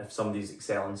if somebody's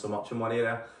excelling so much in one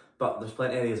area, but there's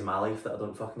plenty of areas in my life that I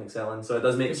don't fucking excel in, so it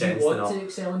does make sense to not. To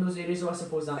excel in those areas, so I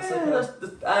suppose that's there's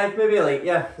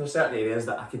certain areas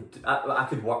that I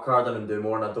could work harder and do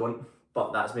more, and I don't.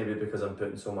 But that's maybe because I'm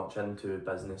putting so much into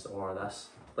business or this.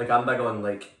 Like, I'm big on,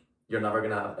 like, you're never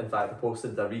gonna have. In fact, I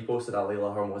reposted a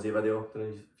Leila Hormozi video. Don't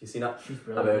know if you've seen it. She's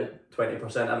brilliant. About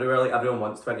 20% everywhere. Like, everyone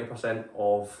wants 20%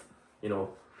 of,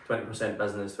 20%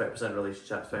 business, 20%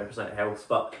 relationships, 20% health.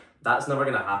 But that's never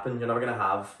gonna happen. You're never gonna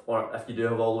have, or if you do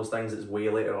have all those things, it's way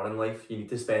later on in life. You need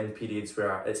to spend periods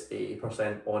where it's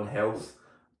 80% on health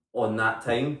on that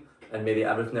time, and maybe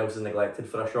everything else is neglected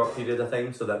for a short period of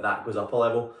time, so that goes up a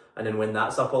level. And then when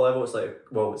that's up a level, it's like,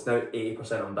 well, it's now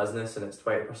 80% on business and it's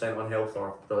 20% on health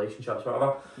or relationships,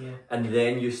 whatever. Yeah. And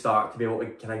then you start to be able to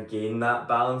kind of gain that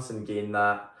balance and gain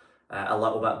that a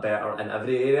little bit better in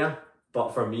every area.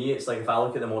 But for me, it's like, if I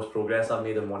look at the most progress I've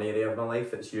made in one area of my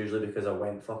life, it's usually because I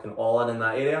went fucking all in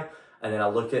that area. And then I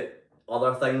look at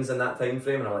other things in that time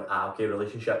frame and I'm like, okay,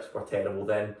 relationships were terrible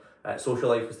then. Social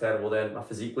life was terrible then. My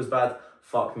physique was bad.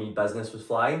 Fuck me, business was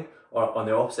flying. Or on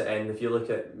the opposite end, if you look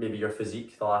at maybe your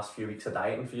physique, the last few weeks of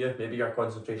dieting for you, maybe your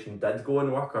concentration did go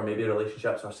in work, or maybe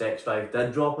relationships or sex drive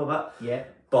did drop a bit. Yeah.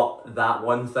 But that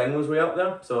one thing was way up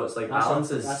there. So it's like,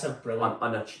 balance is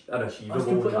unachievable. It's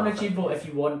completely unachievable if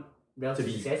you want relative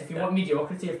success. If you want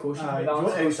mediocrity, of course you can be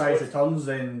balanced. If you want outsized returns,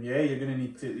 then you're going to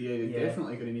need to,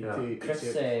 definitely going to need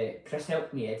to. Chris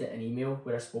helped me edit an email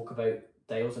where I spoke about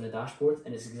dials on a dashboard, and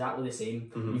it's exactly the same.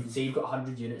 Mhm. You say you've got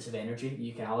 100 units of energy that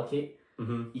you can allocate.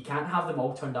 Mhm. You can't have them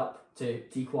all turned up to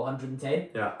equal 110.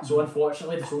 Yeah. So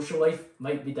unfortunately, the social life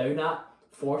might be down at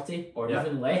 40 or Yeah.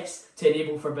 even less to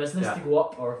enable for business Yeah. to go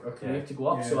up or career Yeah. to go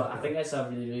up. Yeah. So I think that's a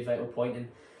really, really vital point. And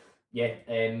yeah,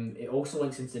 it also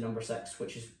links into number 6,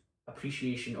 which is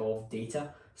appreciation of data.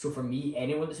 So for me,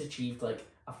 anyone that's achieved like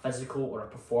a physical or a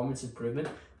performance improvement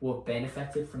will have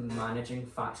benefited from managing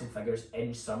facts and figures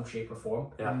in some shape or form.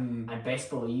 Yeah. And best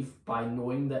believe, by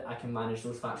knowing that I can manage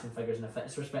those facts and figures in a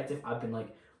fitness perspective, I've been like,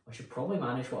 I should probably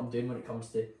manage what I'm doing when it comes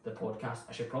to the podcast.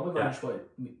 I should probably manage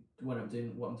what I'm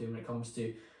doing when it comes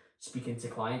to speaking to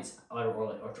clients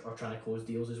or trying to close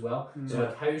deals as well. So Yeah.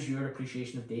 like, how's your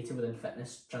appreciation of data within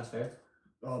fitness transferred?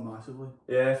 Oh, massively.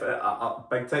 Yeah,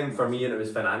 big time for me, and it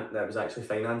was actually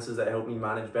finances that helped me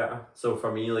manage better. So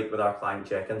for me, like with our client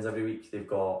check-ins every week, they've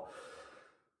got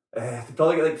they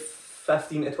probably get like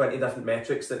 15 to 20 different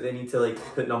metrics that they need to like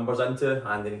put numbers into,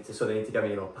 and they need to give me,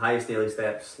 you know, highest daily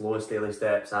steps, lowest daily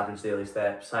steps, average daily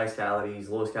steps, highest calories,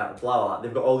 lowest blah blah.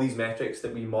 They've got all these metrics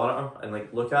that we monitor and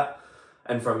like look at.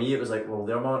 And for me, it was like, well,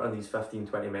 they're monitoring these 15,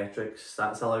 20 metrics.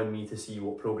 That's allowing me to see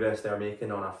what progress they're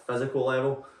making on a physical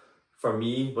level. For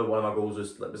me, but one of my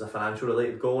goals was a financial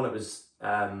related goal, and it was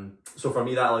so for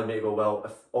me that allowed me to go, well,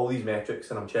 if all these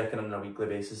metrics and I'm checking on a weekly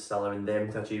basis is allowing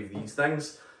them to achieve these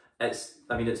things, it's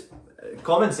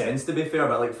common sense to be fair,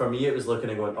 but like for me it was looking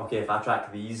and going, okay, if I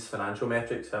track these financial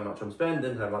metrics, how much I'm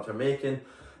spending, how much I'm making,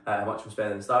 how much I'm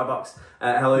spending in Starbucks,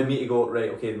 it allowed me to go,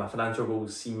 right, okay, my financial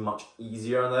goals seem much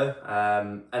easier now,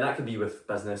 and that could be with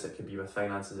business, it could be with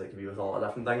finances, it could be with a lot of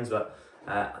different things, but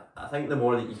I think the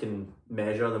more that you can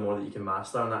measure, the more that you can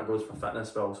master, and that goes for fitness,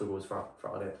 but also goes for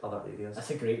other areas. That's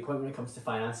a great point when it comes to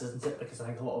finances, isn't it? Because I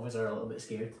think a lot of us are a little bit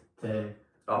scared to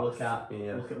look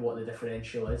at what the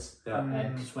differential is. Yeah.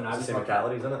 Because when I It's was the same with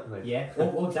calories, isn't it? Like, yeah,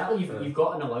 well exactly. You've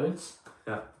got an allowance.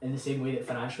 Yeah. In the same way that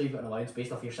financially you've got an allowance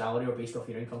based off your salary or based off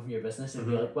your income from your business, and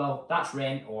be like, well, that's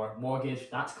rent or mortgage,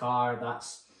 that's car,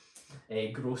 that's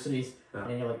groceries, and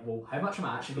then you're like, well, how much am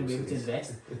I actually going to be able to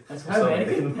invest? That's how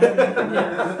American.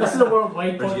 Yeah. This is a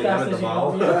worldwide podcast, as you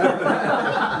know.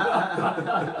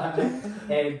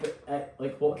 But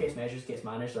like, what gets measured gets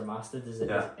managed or mastered is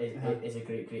a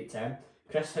great term.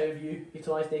 Chris, how have you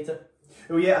utilised data?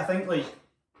 Well, yeah, I think like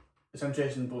it's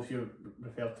interesting both you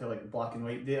referred to like black and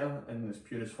white data in its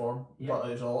purest form, but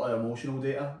there's a lot of emotional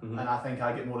data, and I think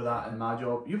I get more of that in my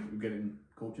job. You get in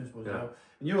coaching, I suppose, as well.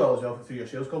 And you will as well through your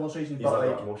sales conversations. He's but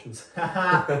like like emotions.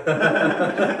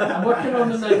 I'm working on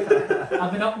them now.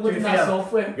 I've been uploading that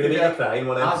software. You're going to make me cry in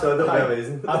one episode, that'll be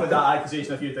amazing. I've had that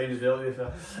accusation a few times as well, to be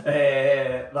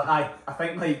fair. But I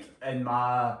think like in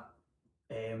my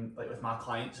like with my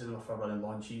clients, and if we're running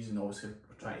launches and obviously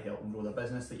we're trying to help them grow their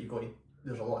business, that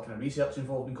there's a lot of kind of research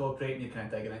involved in incorporating. You're kind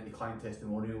of digging into client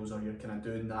testimonials, or you're kind of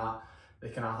doing that, the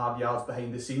kind of hard yards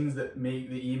behind the scenes that make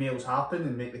the emails happen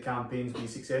and make the campaigns be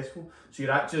successful. So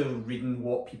you're actually reading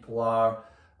what people are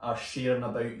sharing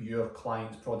about your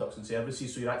clients' products and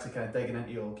services. So you're actually kind of digging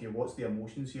into, okay, what's the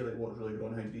emotions here? Like, what's really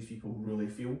going on? How do these people really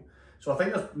feel? So I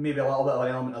think there's maybe a little bit of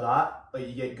an element of that. Like,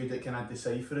 you get good at kind of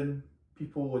deciphering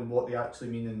people and what they actually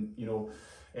mean, and you know,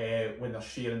 when they're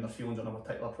sharing their feelings on a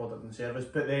particular product and service.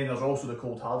 But then there's also the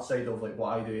cold hard side of like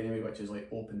what I do anyway, which is like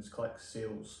opens, clicks,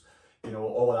 sales, you know,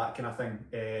 all of that kind of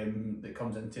thing that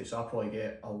comes into it. So I probably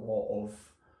get a lot of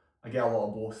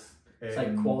both. It's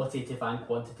like qualitative and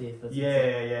quantitative.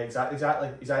 Yeah, exactly.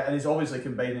 And it's obviously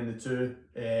combining the two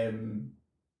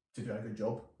to do a good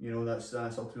job. You know, that's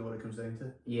ultimately what it comes down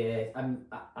to. Yeah,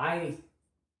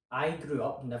 I grew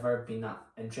up never being that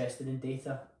interested in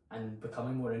data, and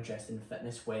becoming more interested in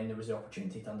fitness when there was the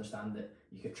opportunity to understand that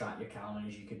you could track your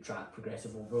calories, you could track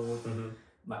progressive overload.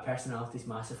 My personality's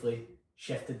massively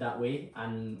shifted that way,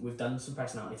 and we've done some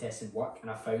personality tests in work, and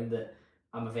I found that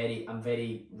I'm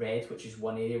very red, which is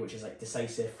one area, which is like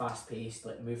decisive, fast paced,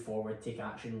 like move forward, take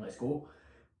action, let's go.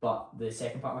 But the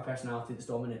second part of my personality that's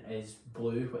dominant is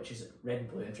blue, which is red and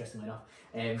blue, interestingly enough.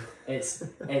 It's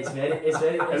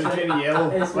very green and yellow.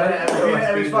 It's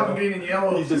it was fucking green and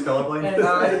yellow. He's just colourblind.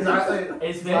 Exactly.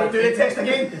 It's very. Do the text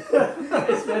again.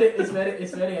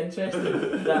 It's very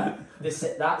interesting that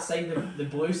that side, the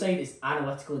blue side, is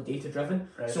analytical and data driven.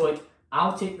 Right. So like,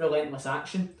 I'll take relentless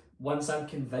action once I'm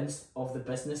convinced of the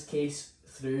business case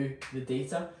through the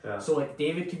data. Yeah. So like,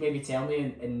 David could maybe tell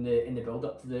me in the build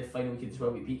up to the final week of the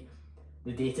 12-week peak,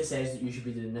 the data says that you should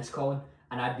be doing this, Colin,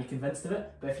 and I'd be convinced of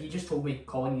it. But if he just told me,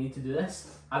 Colin, you need to do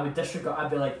this, I would disregard.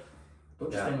 I'd be like, don't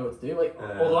just tell me what to do. Like,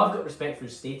 although I've got respect for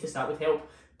his status, that would help.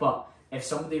 But if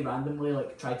somebody randomly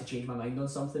like tried to change my mind on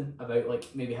something about like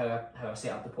maybe how I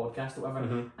set up the podcast or whatever,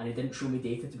 Mhm. and he didn't show me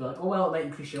data to be like, oh well, it might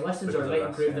increase your listens or it Because might of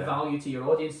this, improve the yeah. value to your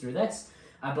audience through this,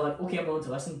 I'd be like, okay, I'm willing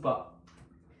to listen, but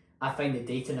I find that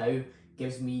data now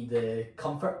gives me the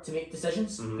comfort to make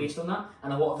decisions Mhm. based on that,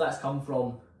 and a lot of that's come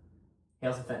from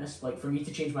health and fitness. Like for me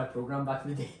to change my program back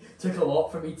in the day took a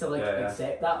lot for me to like Yeah.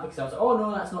 accept that, because I was like, oh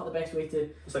no, that's not the best way to.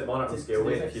 It's like monitoring To- scale to do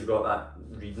weight. things. If you've got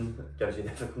that reading, it gives you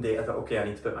different data. But okay, I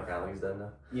need to put my calories down now.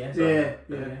 Yeah. So,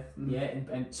 Yeah, Yeah,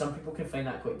 and some people can find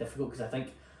that quite difficult, because I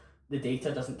think the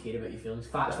data doesn't care about your feelings.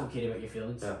 Facts Yeah. don't care about your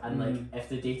feelings. Yeah. And like if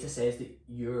the data says that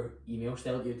your email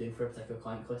style that you're doing for a particular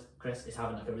client, Chris, is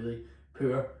having like a really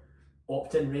poor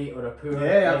opt-in rate or a poor Yeah,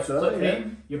 like, absolutely, click rate,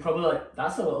 yeah. you're probably like,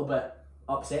 that's a little bit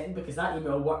upsetting, because that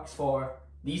email works for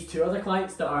these 2 other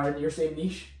clients that are in your same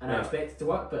niche, and I Yeah. expect it to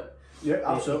work, but Yeah,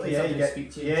 absolutely. can Yeah, somebody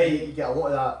speak to you? you get a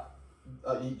lot of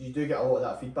that. You do get a lot of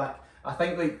that feedback. I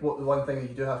think like what the one thing that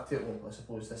you do have to. Well, I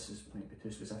suppose this is might be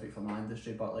too specific for my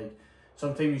industry, but like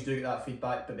sometimes you do get that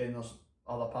feedback, but then there's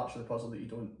other parts of the puzzle that you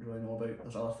don't really know about.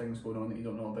 There's other things going on that you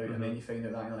don't know about, and then you find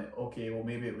out that and you're like, okay, well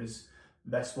maybe it was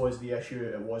this was the issue.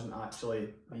 It wasn't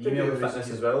actually the Could be email. with It was-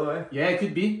 fitness as well, though. Eh? Yeah, it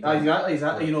could be.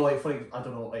 Exactly. You know, like for I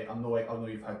don't know, like I know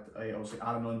you've had obviously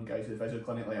Aaron on, guys with the physio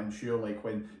clinic. Like I'm sure, like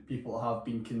when people have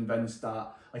been convinced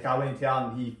that, like I went to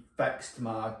Aaron, he fixed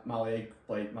my leg.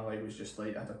 Like my leg was just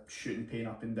like I had a shooting pain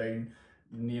up and down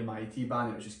near my IT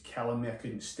band. It was just killing me. I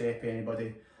couldn't step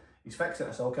anybody. He's fixed it.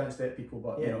 I still can't step people,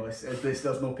 but you Yeah. know, there's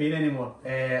no pain anymore.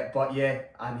 But yeah,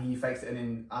 and he fixed it, and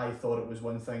then I thought it was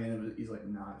one thing, and he's like,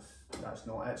 nah, that's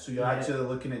not it. So you're Yeah. actually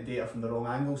looking at data from the wrong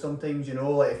angle sometimes. You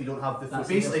know, like if you don't have the full, That's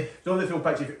basically if you don't have the full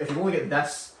picture. If you only get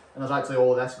this, and there's actually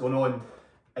all this going on,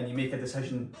 and you make a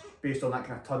decision based on that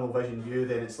kind of tunnel vision view,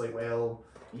 then it's like, well,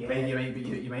 yeah.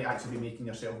 you might actually be making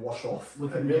yourself worse off.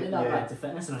 Looking really that Yeah. bad to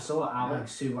fitness, and I saw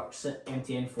Alex, who works at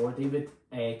MTN for David,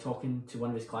 talking to one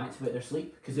of his clients about their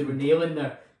sleep, because they were nailing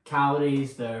their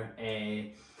calories, their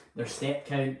step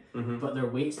count, but their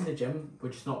weights in the gym were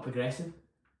just not progressing.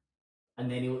 And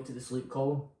then he looked at the sleep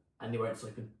column, and they weren't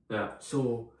sleeping. Yeah.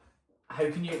 So, how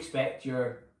can you expect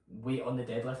your weight on the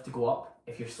deadlift to go up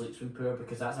if your sleep's been poor?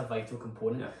 Because that's a vital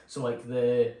component. Yeah. So, like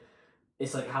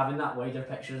it's like having that wider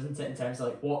picture, isn't it? In terms of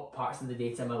like what parts of the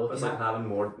data am I looking It's at? like having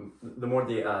the more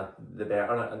data, the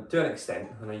better. And to an extent,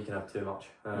 I know you can have too much.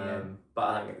 Yeah. But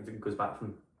I think it goes back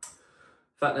from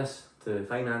fitness to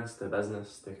finance to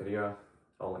business to career.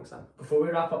 It all links in. Before we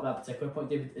wrap up that particular point,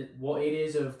 David, what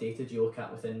areas of data do you look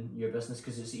at within your business?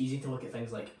 Because it's easy to look at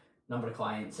things like number of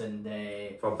clients and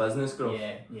For business growth.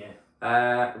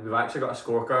 yeah. We've actually got a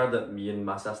scorecard that me and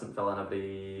my assistant fill in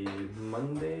every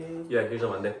Monday. Yeah, here's a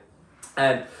Monday.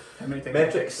 How many times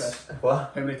Metrics. I text Chris?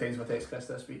 What? How many times have I text Chris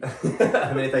this week?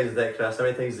 How many times did Chris? How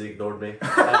many times has he ignored me? He's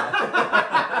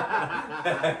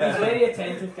very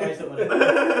attentive, guys. Don't worry.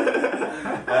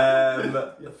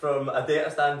 From a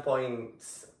data standpoint,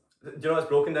 do you know it's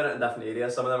broken down into different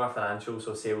areas? Some of them are financial,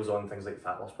 so sales on things like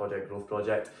Fat Loss Project, Growth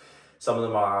Project. Some of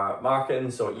them are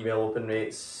marketing, so email open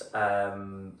rates,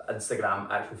 Instagram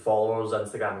actual followers,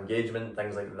 Instagram engagement,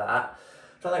 things like that.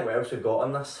 I'm trying to think what else we've got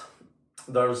on this.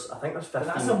 I think there's 15. But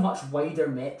that's a much wider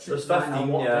metric There's than 15,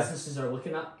 what yeah. businesses are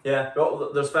looking at. Yeah,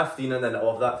 well, there's 15, and then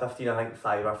of that 15, I think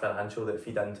 5 are financial that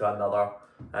feed into another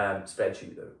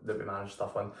spreadsheet that we manage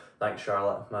stuff on. Thanks,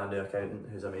 Charlotte, my new accountant,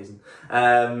 who's amazing.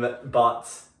 But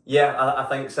yeah, I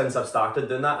think since I've started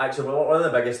doing that, actually, one of the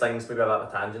biggest things, maybe a bit of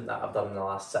a tangent, that I've done in the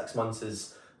last 6 months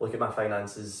is look at my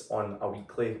finances on a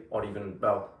weekly or even,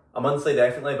 well, a monthly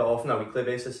definitely, but often a weekly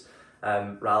basis.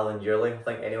 Rather than yearly. I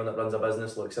think anyone that runs a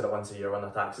business looks at it once a year when their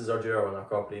taxes are due or when their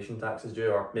corporation tax is due,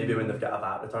 or maybe when they've got a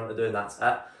VAT return to do, and that's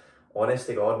it. Honest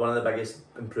to God, one of the biggest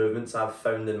improvements I've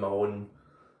found in my own,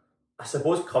 I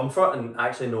suppose, comfort and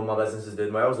actually know my business is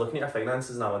doing well, I was looking at your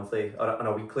finances on a monthly or on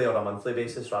a weekly or a monthly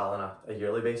basis rather than a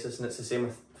yearly basis, and it's the same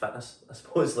with fitness. I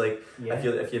suppose like Yeah.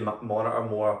 if you monitor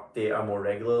more data more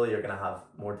regularly, you're going to have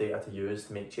more data to use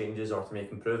to make changes or to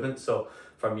make improvements. So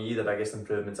for me, the biggest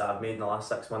improvements I've made in the last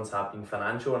 6 months have been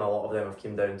financial, and a lot of them have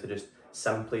come down to just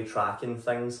simply tracking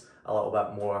things a little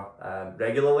bit more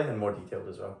regularly and more detailed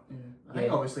as well. I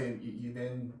think obviously you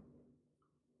then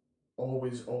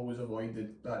always avoid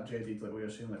that dreaded, like what you're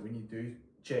saying, like when you do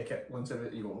check it once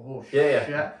every, you go, oh Yeah,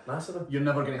 shit. massively. You're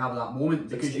never going to have that moment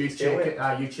because you Scale check it.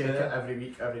 it. You check it Yeah. every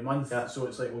week, every month. Yeah. So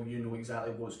it's like, well, you know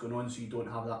exactly what's going on, so you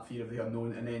don't have that fear of the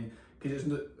unknown. And then because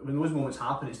when those moments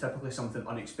happen, it's typically something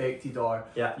unexpected, or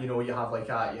Yeah. you know, you have a bit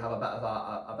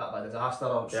of a disaster,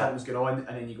 or Yeah. something's going on,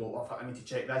 and then you go, oh fuck, I need to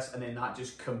check this, and then that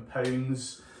just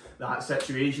compounds that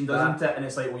situation, doesn't it? And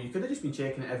it's like, well, you could have just been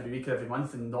checking it every week or every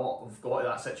month and not have got to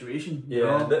that situation. You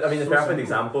know? I mean, the So perfect simple.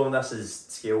 example in this is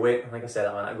scale weight. I think I said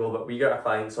it a minute ago, but we get our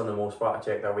clients on the most part to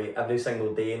check their weight every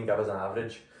single day and give us an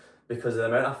average, because the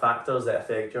amount of factors that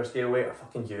affect your scale weight are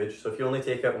fucking huge. So if you only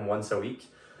take it once a week,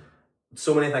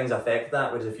 so many things affect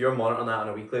that, whereas if you're monitoring that on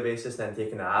a weekly basis, then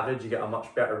taking the average, you get a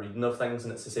much better reading of things.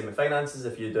 And it's the same with finances.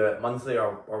 If you do it monthly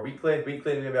or weekly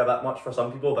maybe a bit much for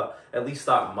some people, but at least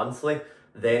start monthly.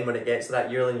 Then when it gets to that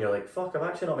yearly, you're like, fuck, I've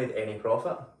actually not made any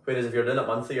profit. Whereas if you're doing it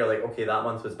monthly, you're like, okay, that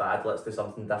month was bad, let's do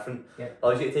something different. Yeah.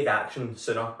 Allows you to take action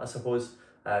sooner, I suppose,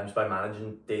 just by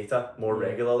managing data more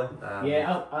regularly.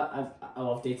 I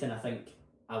love data, and I think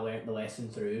I learnt the lesson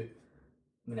through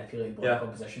manipulating body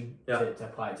composition to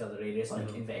apply it to other areas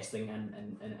like investing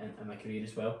and my career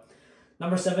as well.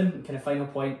 Number 7, kind of final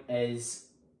point, is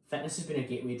fitness has been a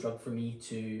gateway drug for me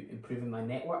to improving my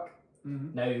network.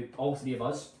 Now, all 3 of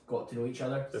us got to know each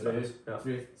other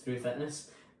through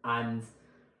fitness, and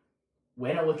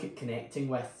when I look at connecting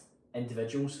with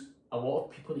individuals, a lot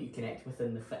of people that you connect with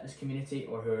in the fitness community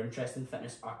or who are interested in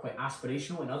fitness are quite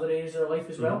aspirational in other areas of their life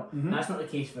as well. And that's not the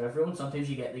case for everyone. Sometimes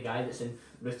you get the guy that's in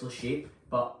ruthless shape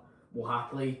but will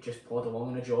happily just plod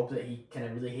along in a job that he kind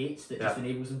of really hates, that just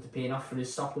enables him to pay enough for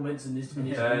his supplements and his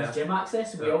gym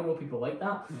access. We all know people like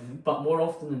that. But more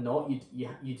often than not,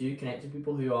 you do connect with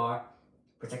people who are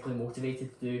particularly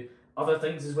motivated to do other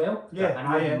things as well. And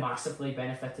I've massively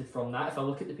benefited from that. If I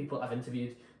look at the people I've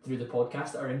interviewed through the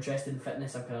podcast that are interested in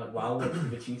fitness, I'm kind of like, wow,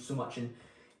 you've achieved so much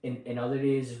in other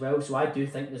areas as well. So I do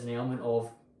think there's an element of,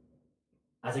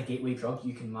 as a gateway drug,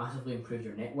 you can massively improve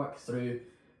your network through,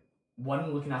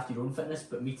 one, looking after your own fitness,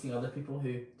 but meeting other people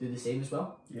who do the same as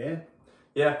well.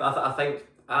 I think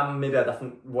I'm maybe a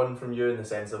different one from you in the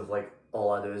sense of like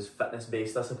all I do is fitness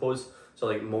based, I suppose. So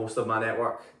like most of my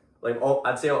network, like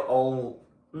I'd say all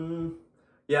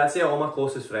my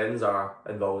closest friends are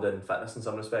involved in fitness in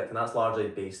some respect, and that's largely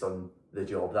based on the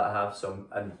job that I have, so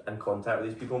I'm in contact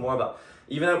with these people more. But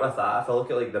even out with that, if I look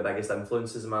at like the biggest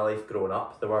influences in my life growing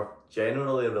up, they were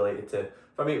generally related to,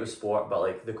 for me it was sport, but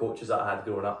like the coaches that I had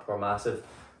growing up were massive.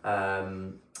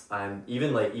 And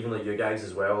even like you guys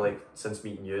as well, like since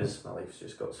meeting yous, my life's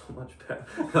just got so much better.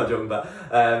 Not joking, but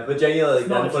genuinely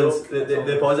like the influence,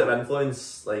 the positive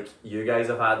influence like you guys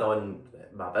have had on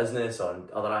my business, on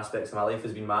other aspects of my life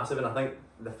has been massive. And I think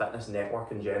the fitness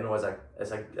network in general is a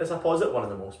positive one in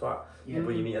the most part.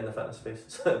 People you meet in the fitness space.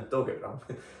 So don't get me wrong.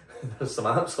 There's some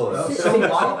absolute same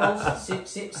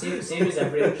as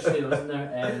every industry, isn't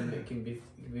there? It can be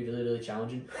really, really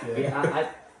challenging.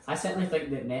 I certainly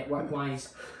think that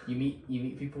network-wise, you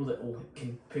meet people that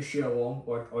can push you along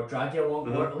or drag you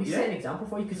along, or at least set an example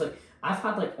for you. Because like I've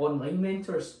had like online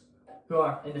mentors who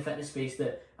are in the fitness space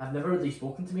that have never really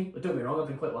spoken to me. But don't get me wrong, I've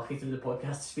been quite lucky through the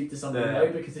podcast to speak to somebody now,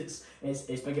 because it's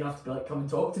big enough to be like, come and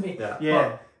talk to me.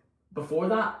 But before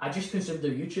that, I just consumed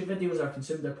their YouTube videos, or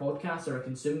consumed their podcasts, or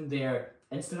consumed their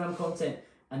Instagram content,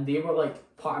 and they were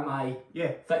like part of my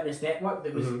fitness network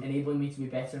that was enabling me to be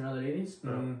better in other areas.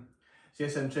 See,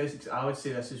 it's interesting because I would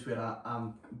say this is where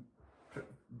I'm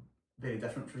very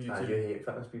different from you two. You hate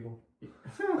fitness people.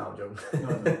 No, I'm joking. No.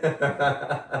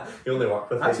 You only work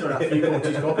with actually on a free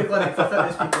coaches copy clinic for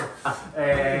fitness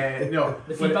people. No,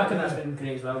 the feedback on that's been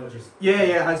great as well, which is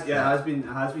it has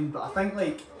been. But I think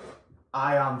like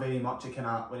I am very much a kind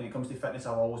of, when it comes to fitness,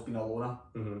 I've always been a loner.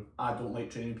 I don't like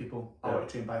training people. I like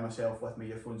to train by myself with my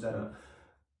earphones in.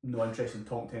 No interest in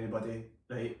talking to anybody,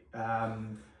 right?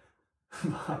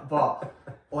 But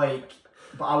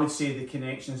I would say the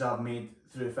connections I've made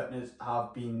through fitness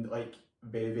have been like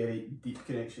very, very deep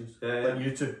connections. Like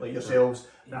you two, like yourselves,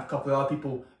 and a couple of other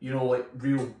people, you know, like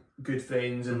real good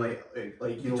friends, and like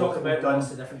you know, talk about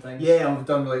lots of different things. Yeah, we've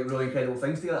done like really incredible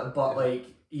things together. But like,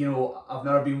 you know, I've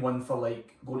never been one for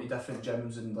like going to different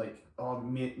gyms and like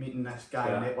meeting this guy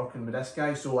and networking with this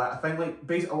guy. So I think like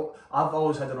basically, I've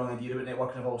always had the wrong idea about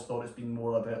networking. I've always thought it's been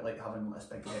more about like having this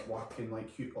big network and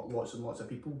like lots and lots of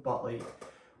people. But like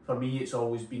for me, it's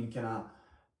always been kind of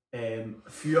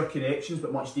fewer connections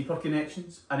but much deeper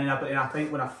connections. And then I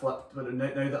think when I flipped, but now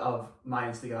that my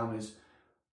Instagram is,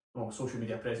 well, social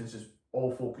media presence is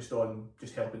all focused on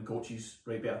just helping coaches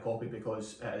write better copy,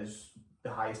 because it is the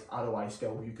highest ROI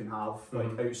skill you can have,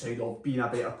 like outside of being a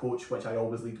better coach, which I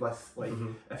always lead with. Like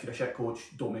if you're a shit coach,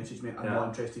 don't message me, I'm not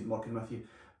interested in working with you.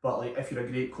 But like if you're a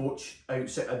great coach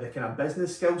outside of the kind of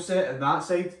business skill set and that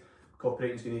side,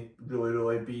 copywriting is going to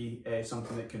really be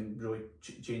something that can really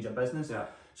change your business.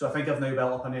 So I think I've now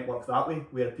built up a network that way,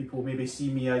 where people maybe see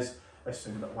me as, this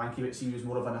sounds a bit wanky, but see me as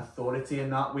more of an authority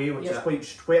in that way, which is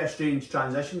quite a strange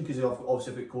transition, because I've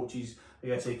obviously got coaches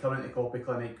like I say, coming into Copy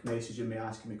Clinic, messaging me,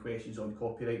 asking me questions on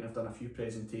copywriting. I've done a few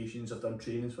presentations, I've done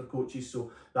trainings for coaches,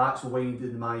 so that's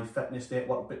widened my fitness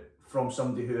network, but from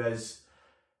somebody who is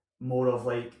more of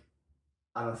like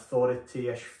an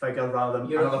authority-ish figure rather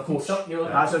than another coach. You're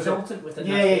like That's a what consultant within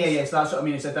that yeah, space. so that's what I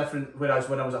mean. It's a different. Whereas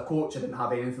when I was a coach, I didn't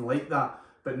have anything like that.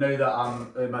 But now that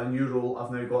I'm in my new role,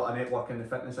 I've now got a network in the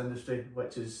fitness industry,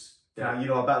 which is a bit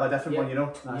of a different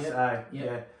one. That's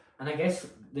yeah. And I guess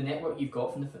the network you've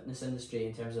got from the fitness industry,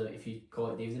 in terms of, if you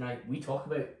call it David and I, we talk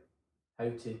about how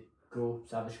to grow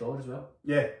Savage Scholar as well.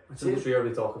 Yeah, I think it's rare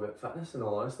we talk about fitness, in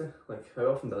all honesty. Like, how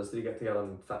often do you get together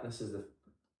and fitness is the...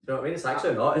 Do you know what I mean? It's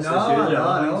actually not. It's usually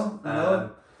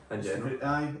no. In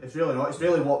general. It's really not. It's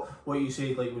really what you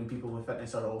say, like when people with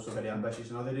fitness are also very ambitious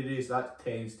in other areas, that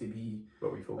tends to be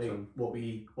what we focus on. What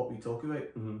we talk about.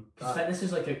 Because fitness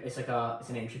is it's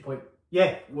an entry point.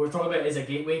 Yeah. What we're talking about is a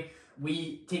gateway.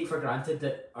 We take for granted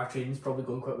that our training's probably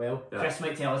going quite well. Yeah. Chris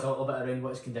might tell us a little bit around what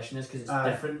his condition is, because it's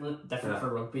different for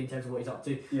rugby in terms of what he's up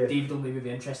to. Yeah. David will maybe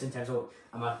be interested in terms of,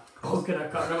 am I poking or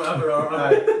cutting or whatever, or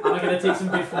am I going to take some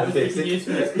good photos that he can use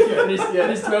for his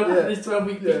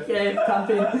 12-week peak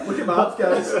campaign. Look at that,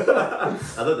 guys.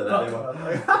 I don't do that anymore.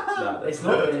 It's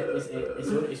not.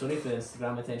 It's only for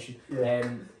Instagram attention. Yeah.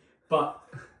 But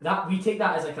that we take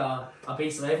that as like a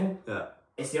base level. Yeah.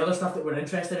 It's the other stuff that we're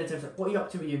interested in terms of what are you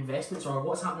up to with your investments, or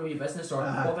what's happening with your business, or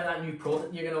what about that new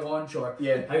product you're going to launch, or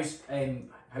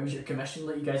how's your commission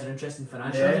that you guys are interested in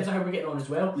financially, in terms of how we're getting on as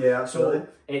well. Yeah, absolutely.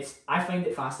 So I find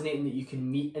it fascinating that you can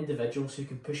meet individuals who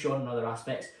can push you on in other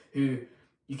aspects, who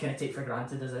you kind of take for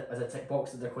granted as a tick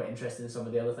box, that they're quite interested in some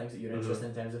of the other things that you're interested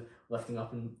in terms of lifting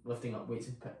up weights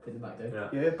and putting them back down.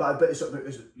 Yeah, but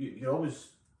you're always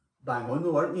bang on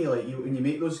though, aren't you? Like when you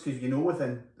make those, because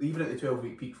within, even at the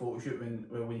 12-week peak photo shoot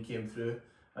when you came through,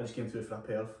 I just came through for a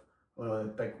perf, one of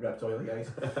the big ripped oily guys.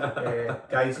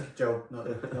 Guys, Jill, not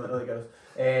the girls.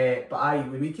 But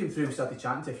when we came through, we started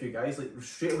chatting to a few guys. Like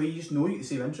straight away, you just know you have the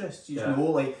same interests. You just know,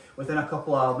 like within a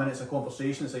couple of minutes of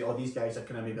conversation, it's like, oh, these guys are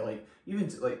kind of maybe like even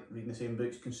like reading the same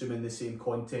books, consuming the same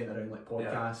content around like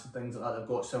podcasts and things like that. They've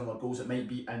got similar goals. It might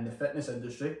be in the fitness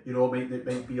industry, it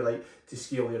might be like to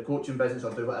scale your coaching business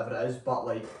or do whatever it is. But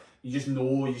like you just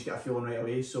know, you just get a feeling right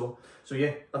away. So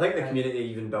yeah. I think the community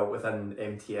even built within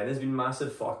MTN has been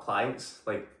massive for clients,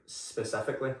 like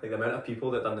specifically, like the amount of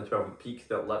people that done the 12-week peak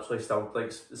that literally still, like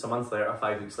it's a month later,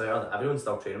 5 weeks later, everyone's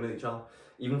still training with each other.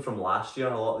 Even from last year,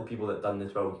 a lot of the people that done the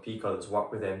 12-week peak or that's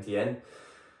worked with MTN,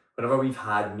 whenever we've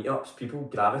had meetups, people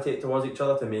gravitate towards each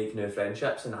other to make new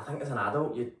friendships, and I think as an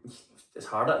adult, it's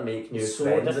harder to make new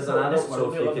friends as an adult.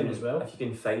 So if you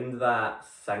can find that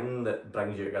thing that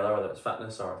brings you together, whether it's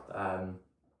fitness or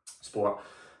sport,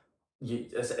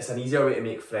 it's an easier way to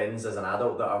make friends as an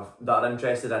adult that are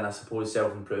interested in, I suppose,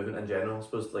 self-improvement in general. I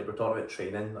suppose, like, we're talking about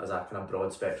training as a kind of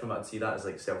broad spectrum. I'd see that as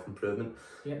like self-improvement.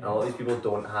 Yeah. And a lot of these people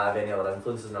don't have any other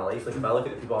influences in their life. Like if I look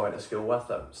at the people I went to school with,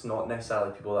 it's not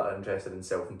necessarily people that are interested in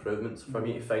self-improvement. So for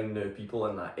me to find new people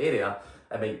in that area,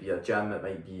 it might be a gym, it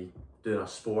might be doing a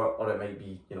sport, or it might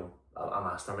be, a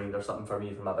mastermind or something for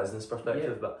me from a business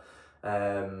perspective. But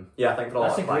I think for a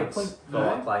lot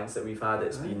of clients that we've had,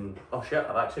 it's been, oh shit,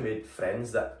 I've actually made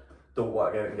friends that don't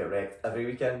want to go out and get wrecked every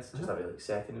weekend, just every like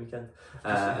second weekend.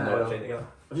 And they're train together.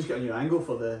 I've just got a new angle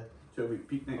for the 12-week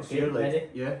peak next year. Ready?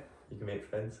 Yeah. You can make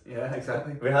friends. Yeah,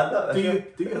 exactly. We had that. Do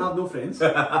you have no friends?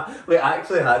 We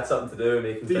actually had something to do with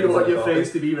making friends. Do you want your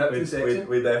friends to be ripped and sexy?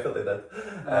 We definitely did.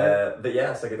 But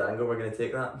yeah, it's a good angle. We're going to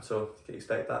take that, so you can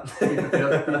expect that. Be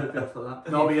prepared for that.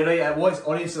 No, but you're right. It was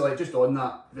honestly, like, just on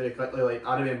that very quickly. Like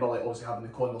I remember, like, obviously having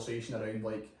the conversation around,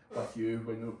 like, with you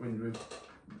when we were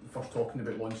first talking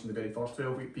about launching the very first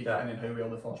 12-week peak, and then how well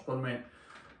the first one went.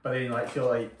 But then, like, I feel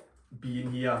like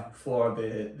being here for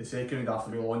the second round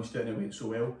after we launched it and it went so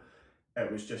well, it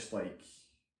was just like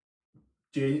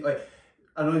I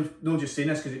know not just saying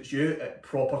this because it's you, it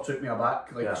proper took me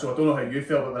aback. So I don't know how you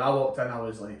felt, but when I walked in, I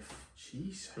was like,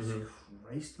 Jesus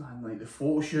Christ, man! Like the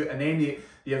photo shoot, and then the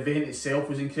event itself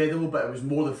was incredible, but it was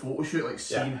more the photo shoot, like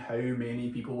seeing how many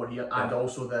people were here, and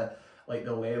also the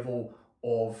level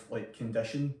of like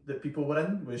condition that people were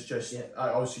in was just.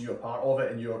 Obviously you're part of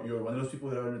it, and you're one of those people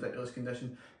that are in ridiculous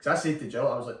condition. Because I said to Jill,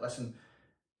 I was like, listen,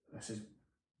 this is.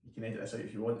 You can edit this out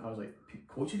if you want. I was like,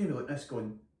 coaching going to be like this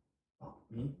going, fuck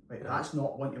me. Like, that's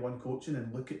not one-to-one coaching,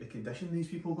 and look at the condition these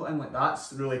people got in. Like,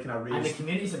 that's really kind of raised. And the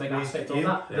community's a big aspect of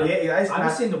that. Yeah, it is. I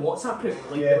was saying the WhatsApp group,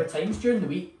 like, there were times during the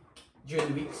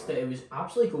weeks that it was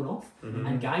absolutely going off,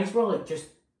 and guys were like just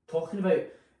talking about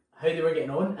how they were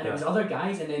getting on, and it was other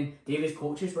guys, and then David's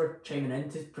coaches were chiming in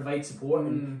to provide support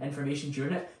and information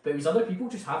during it, but it was other people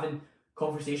just having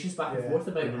conversations back and Yeah. forth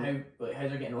about how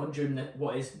they're getting on during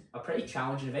what is a pretty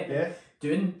challenging event.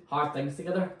 Doing hard things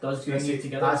together does bring you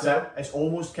together. That's it. It's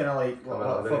almost kind of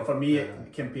like for me, Yeah.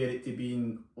 compare it to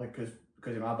being like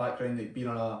because of my background, like being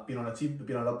on a team,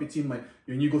 being on a rugby team. Like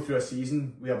when you go through a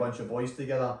season with a bunch of boys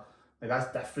together, like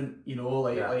that's different. You know,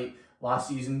 like last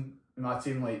season, my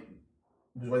team like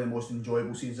was one of the most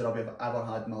enjoyable seasons that I've ever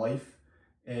had in my life.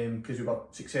 Because we were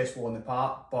successful on the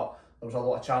park, but there was a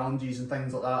lot of challenges and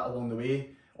things like that along the way.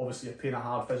 Obviously, you're playing a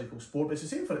hard physical sport, but it's the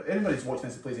same for anybody who's watching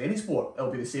this that plays any sport. It'll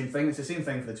be the same thing. It's the same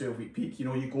thing for the 12-week peak. You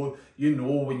know, you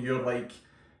know when you're like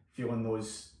feeling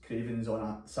those cravings on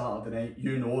a Saturday night.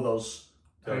 You know there's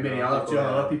how many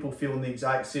other people feeling the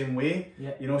exact same way.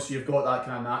 Yeah. You know, so you've got that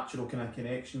kind of natural kind of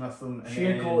connection with them. And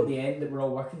shared goal at the end that we're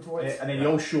all working towards. And then you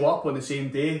all show up on the same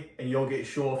day, and you all get to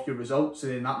show off your results.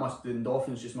 And then the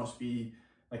endorphins just must be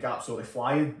like absolutely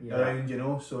flying around, you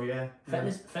know. So yeah,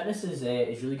 fitness is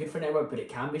really good for network, but it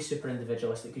can be super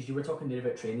individualistic because you were talking there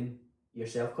about training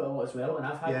yourself quite a lot as well, and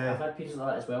I've had periods like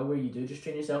that as well where you do just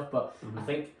train yourself. But I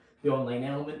think the online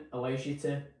element allows you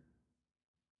to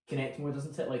connect more,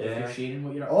 doesn't it? Like if you're sharing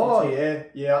what you're up to.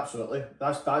 Yeah, absolutely.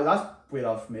 That's where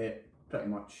I've met pretty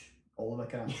much all of the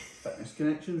kind of fitness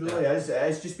connections. Really,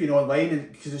 it's just been online,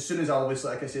 and because as soon as I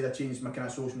like I said, I changed my kind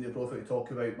of social media profile to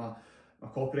talk about my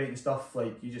copywriting stuff,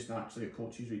 like you just naturally get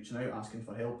coaches reaching out asking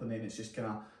for help, and then it's just kind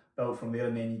of built from there,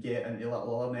 and then you get into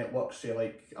little other networks. Say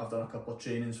like I've done a couple of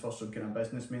trainings for some kind of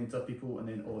business mentor people, and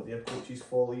then all of their coaches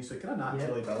follow you, so it kind of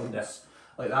naturally builds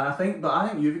like that. I think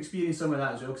you've experienced some of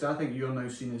that as well, because I think you're now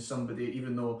seen as somebody,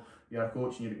 even though you're a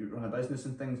coach and you run a business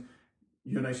and things,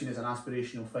 you're now seen as an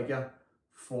aspirational figure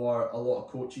for a lot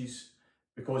of coaches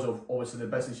because of obviously the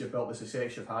business you've built, the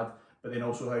success you've had, but then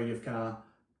also how you've kind of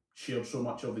shared so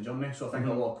much of the journey. So I think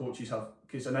a lot of coaches have,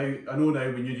 because I know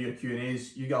now when you do your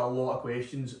Q&As, you get a lot of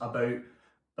questions about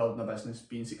building a business,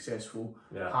 being successful,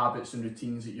 habits and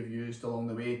routines that you've used along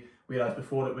the way, whereas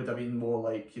before it would have been more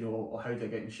like, you know, how do I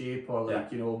get in shape, or like,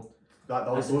 you know,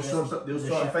 those sort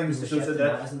of things.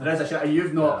 There is a shift, and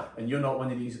you're not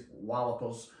one of these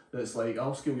wallopers that's like,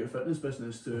 I'll scale your fitness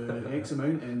business to X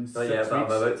amount in 6 weeks. But I'm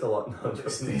about to look. No,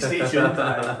 Stay tuned.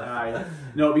 Aye.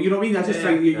 No, but you know what I mean? I just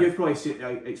think you've probably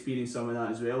experienced some of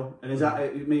that as well. And is that,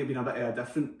 it may have been a bit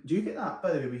different. Do you get that,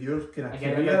 by the way, with your kind of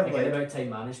career? Again, about time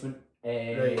management,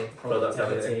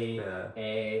 productivity, how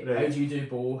do you do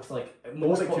both? Like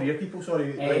most career people,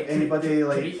 sorry, like anybody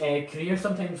career,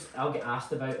 sometimes I'll get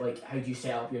asked about like how do you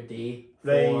set up your day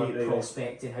for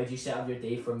prospecting, how do you set up your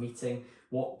day for meeting,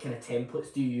 what kind of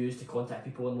templates do you use to contact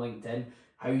people on LinkedIn,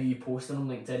 how are you posting on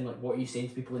LinkedIn, like what are you saying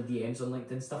to people in DMs on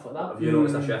LinkedIn, stuff like that. Have you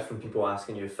noticed a shift from people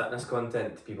asking you fitness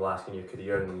content to people asking you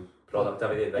career and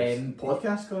productivity advice?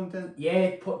 Podcast content?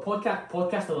 Yeah,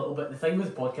 podcast a little bit. The thing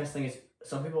with the podcast thing is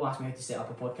some people ask me how to set up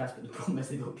a podcast, but the problem is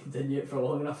they don't continue it for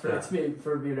long enough for it to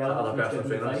be relevant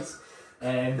for advice.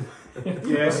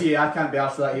 See, I can't be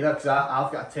asked for that either, because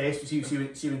I've got a test. See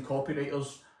when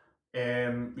copywriters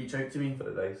reach out to me for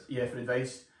advice. Yeah, for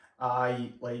advice.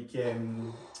 I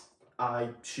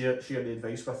share the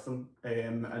advice with them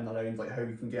and around like how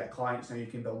you can get clients, how you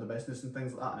can build a business and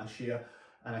things like that.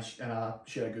 And I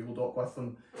share a Google Doc with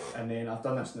them, and then I've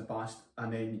done this in the past,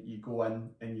 and then you go in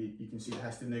and you can see the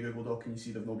history in the Google Doc, and you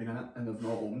see they've not been in it and they've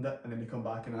not opened it, and then they come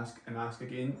back and ask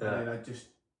again, and then I just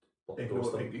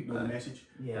ignore the message.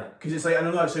 Yeah. Because it's like, I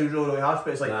know that sounds really, really harsh,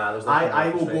 but it's like I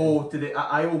will go to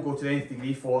the nth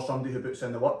degree for somebody who puts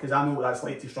in the work, because I know what that's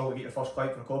like to struggle to get your first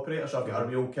client for a copywriter, so I've got a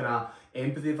real kind of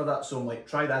empathy for that. So I'm like,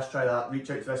 try this, try that, reach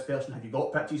out to this person. Have you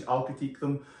got pitches? I'll critique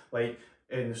them. Like,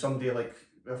 and somebody like,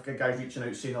 I've got guys reaching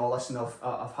out saying, oh listen,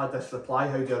 I've had this reply,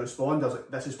 how do I respond? I was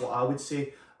like, this is what I would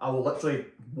say. I will literally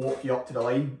walk you up to the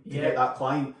line to get that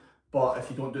client, but if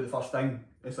you don't do the first thing,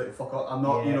 it's like, fuck up, I'm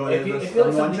not, you know, if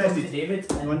I'm not interested. To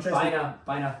David and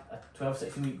buying a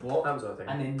 12-16 week block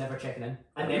and then never checking in,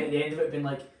 and then at the end of it being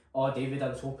like, oh David, I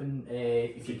was hoping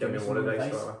if you give me some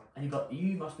advice, and you got,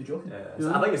 you must be joking.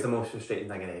 I think it's the most frustrating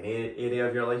thing in any area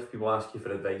of your life. People ask you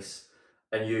for advice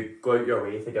and you go out your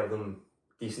way to give them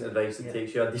decent advice. It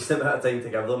takes you a decent amount of time to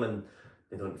give them, and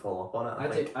they don't follow up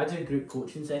on it. I do group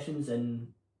coaching sessions,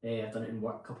 and I've done it in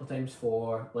work a couple of times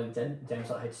for LinkedIn in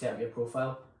terms of how to set up your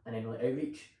profile, and then like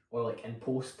outreach or like in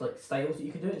post like styles that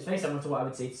you can do. It's very similar to what I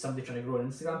would say to somebody trying to grow an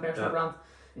Instagram personal brand,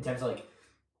 in terms of like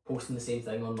posting the same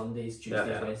thing on Mondays,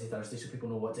 Tuesdays, Wednesdays, Thursdays, so people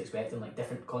know what to expect, and like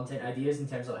different content ideas in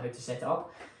terms of like how to set it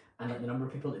up. And like the number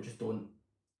of people that just don't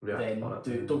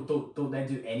don't then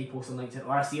do any post on LinkedIn,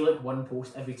 or I see like one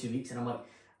post every 2 weeks, and I'm like,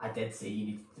 I did say you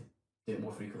need to do it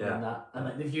more frequently than that. And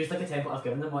like they've used like a template I've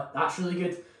given them, like that's really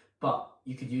good, but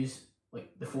you could use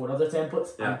like the 4 other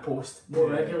templates Yeah. and post more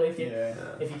regularly if you Yeah.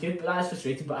 if you could. But that is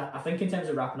frustrating. But I think in terms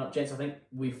of wrapping up, gents, I think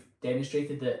we've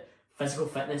demonstrated that physical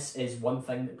fitness is one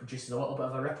thing that produces a little bit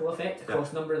of a ripple effect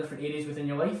across a number of different areas within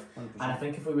your life. 100%. And I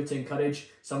think if we were to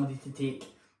encourage somebody to take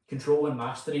control and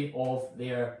mastery of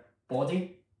their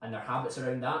body and their habits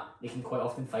around that, they can quite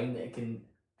often find that it can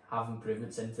have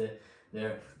improvements into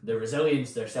their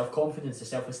resilience, their self-confidence, their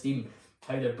self-esteem,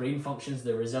 how their brain functions,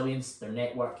 their resilience, their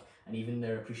network, and even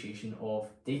their appreciation of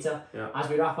data. Yeah. As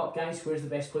we wrap up, guys, where's the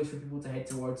best place for people to head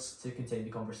towards to continue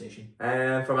the conversation?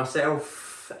 For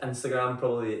myself, Instagram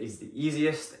probably is the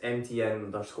easiest,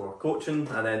 MTN_coaching,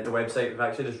 and then the website, we've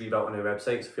actually just rebuilt a new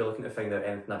website, so if you're looking to find out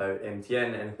anything about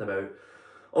MTN, anything about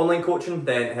online coaching,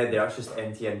 then head there, it's just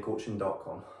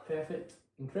mtncoaching.com. Perfect.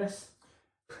 And Chris?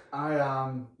 I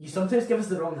am. You sometimes give us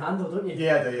the wrong handle, don't you?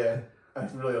 Yeah, I do. Yeah,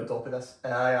 I'm really on top of this.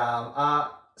 I am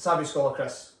at Savage Scholar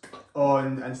Chris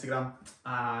on Instagram,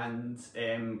 and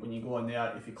when you go on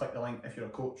there, if you click the link, if you're a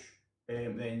coach,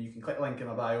 then you can click the link in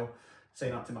my bio,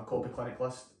 sign up to my copy clinic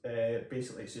list.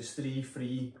 Basically, it's just 3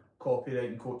 free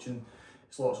copywriting coaching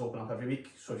slots open up every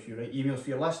week. So if you write emails for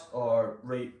your list or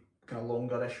write kind of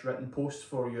longer-ish written posts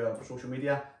for your social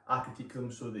media, I critique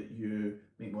them so that you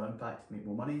make more impact, make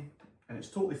more money, and it's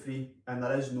totally free. And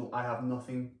I have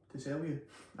nothing to sell you.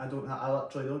 I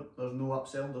literally don't. There's no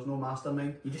upsell. There's no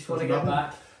mastermind. You just want to There's give nothing.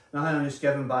 back. Nothing. I'm just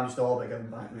giving back. I'm just all about giving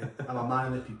back, mate. I'm a man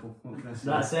of the people. What can I say?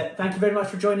 That's it. Thank you very much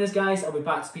for joining us, guys. I'll be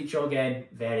back to speak to you all again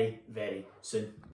very, very soon.